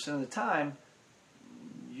 85% of the time,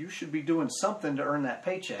 you should be doing something to earn that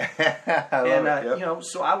paycheck.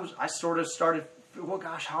 So I sort of started, well,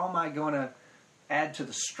 gosh, how am I going to add to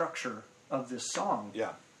the structure of this song?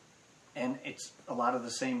 Yeah. And it's a lot of the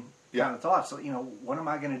same kind of thoughts. So, what am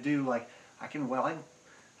I going to do? Like, I can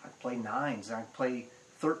play nines, and I can play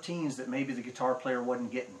 13s that maybe the guitar player wasn't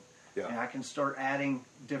getting. Yeah. And I can start adding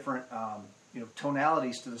different,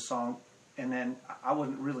 tonalities to the song. And then I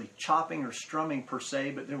wasn't really chopping or strumming per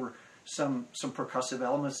se, but there were some percussive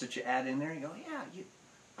elements that you add in there. You go,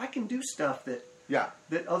 I can do stuff that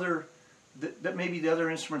maybe the other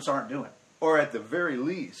instruments aren't doing. Or at the very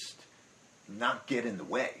least, not get in the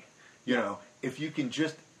way. If you can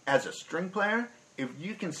just, as a string player, if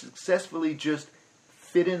you can successfully just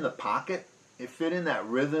fit in the pocket, fit in that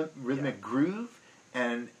rhythmic groove,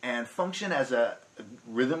 and function as a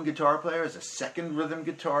rhythm guitar player, as a second rhythm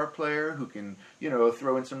guitar player who can,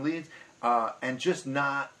 throw in some leads, and just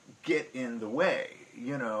not get in the way.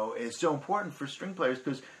 It's so important for string players,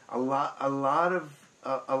 because a lot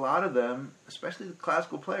of them, especially the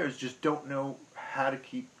classical players, just don't know how to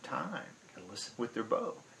keep time with their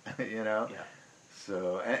bow. Yeah.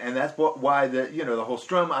 So, and that's why the whole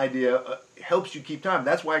strum idea helps you keep time.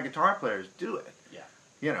 That's why guitar players do it.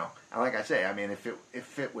 Yeah. Like I say, I mean, if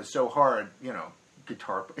it was so hard,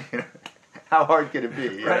 guitar, how hard could it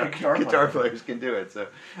be? Right, guitar players can do it. So,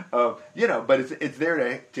 but it's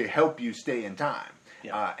there to help you stay in time.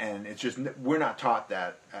 Yeah. And it's just, we're not taught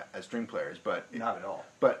that as string players, but not at all.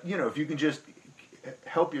 But if you can just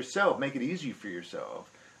help yourself, make it easy for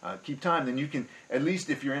yourself, keep time, then you can, at least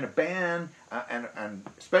if you're in a band, and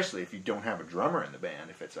especially if you don't have a drummer in the band,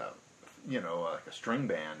 if it's like a string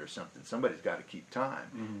band or something, somebody's got to keep time.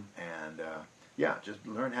 Mm-hmm. And just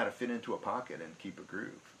learn how to fit into a pocket and keep a groove.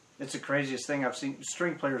 It's the craziest thing I've seen.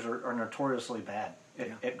 String players are notoriously bad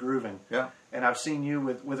at grooving. Yeah. And I've seen you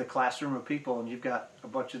with a classroom of people, and you've got a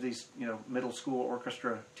bunch of these, middle school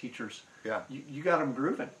orchestra teachers. Yeah. You got them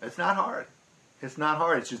grooving. It's not hard. It's not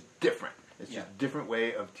hard. It's just different. It's just a different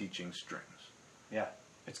way of teaching strings. Yeah.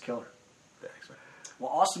 It's killer. Thanks, man. Well,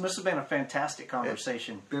 awesome. This has been a fantastic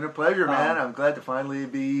conversation. It's been a pleasure, man. I'm glad to finally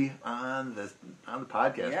be on the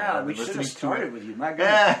podcast. Yeah, we should have started with you. My goodness.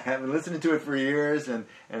 Yeah, I've been listening to it for years, and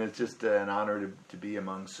it's just an honor to be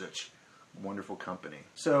among such wonderful company.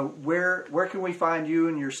 So where can we find you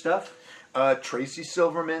and your stuff?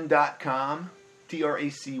 TracySilverman.com.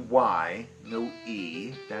 Tracy, no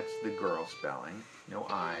E. That's the girl spelling. No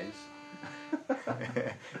I's.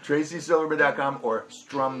 TracySilverman.com or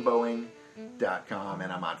StrumBowing.com,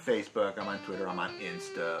 and I'm on Facebook, I'm on Twitter, I'm on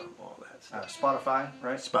Insta, all that stuff. Spotify,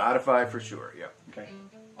 right? Spotify for sure, yep. Okay,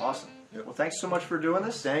 awesome. Yep. Well, thanks so much for doing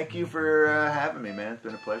this. Thank you for having me, man. It's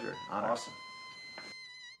been a pleasure. Honor. Awesome.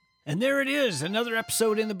 And there it is, another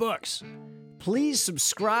episode in the books. Please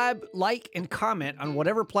subscribe, like, and comment on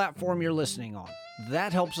whatever platform you're listening on.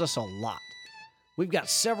 That helps us a lot. We've got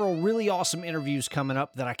several really awesome interviews coming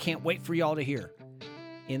up that I can't wait for y'all to hear.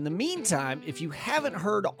 In the meantime, if you haven't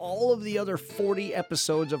heard all of the other 40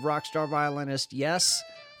 episodes of Rockstar Violinist, yes,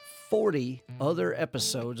 40 other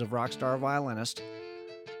episodes of Rockstar Violinist,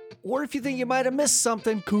 or if you think you might have missed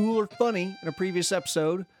something cool or funny in a previous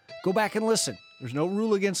episode, go back and listen. There's no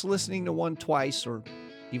rule against listening to one twice or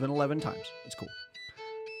even 11 times. It's cool.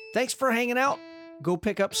 Thanks for hanging out. Go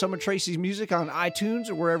pick up some of Tracy's music on iTunes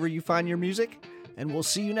or wherever you find your music, and we'll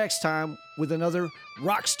see you next time with another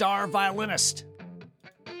Rockstar Violinist.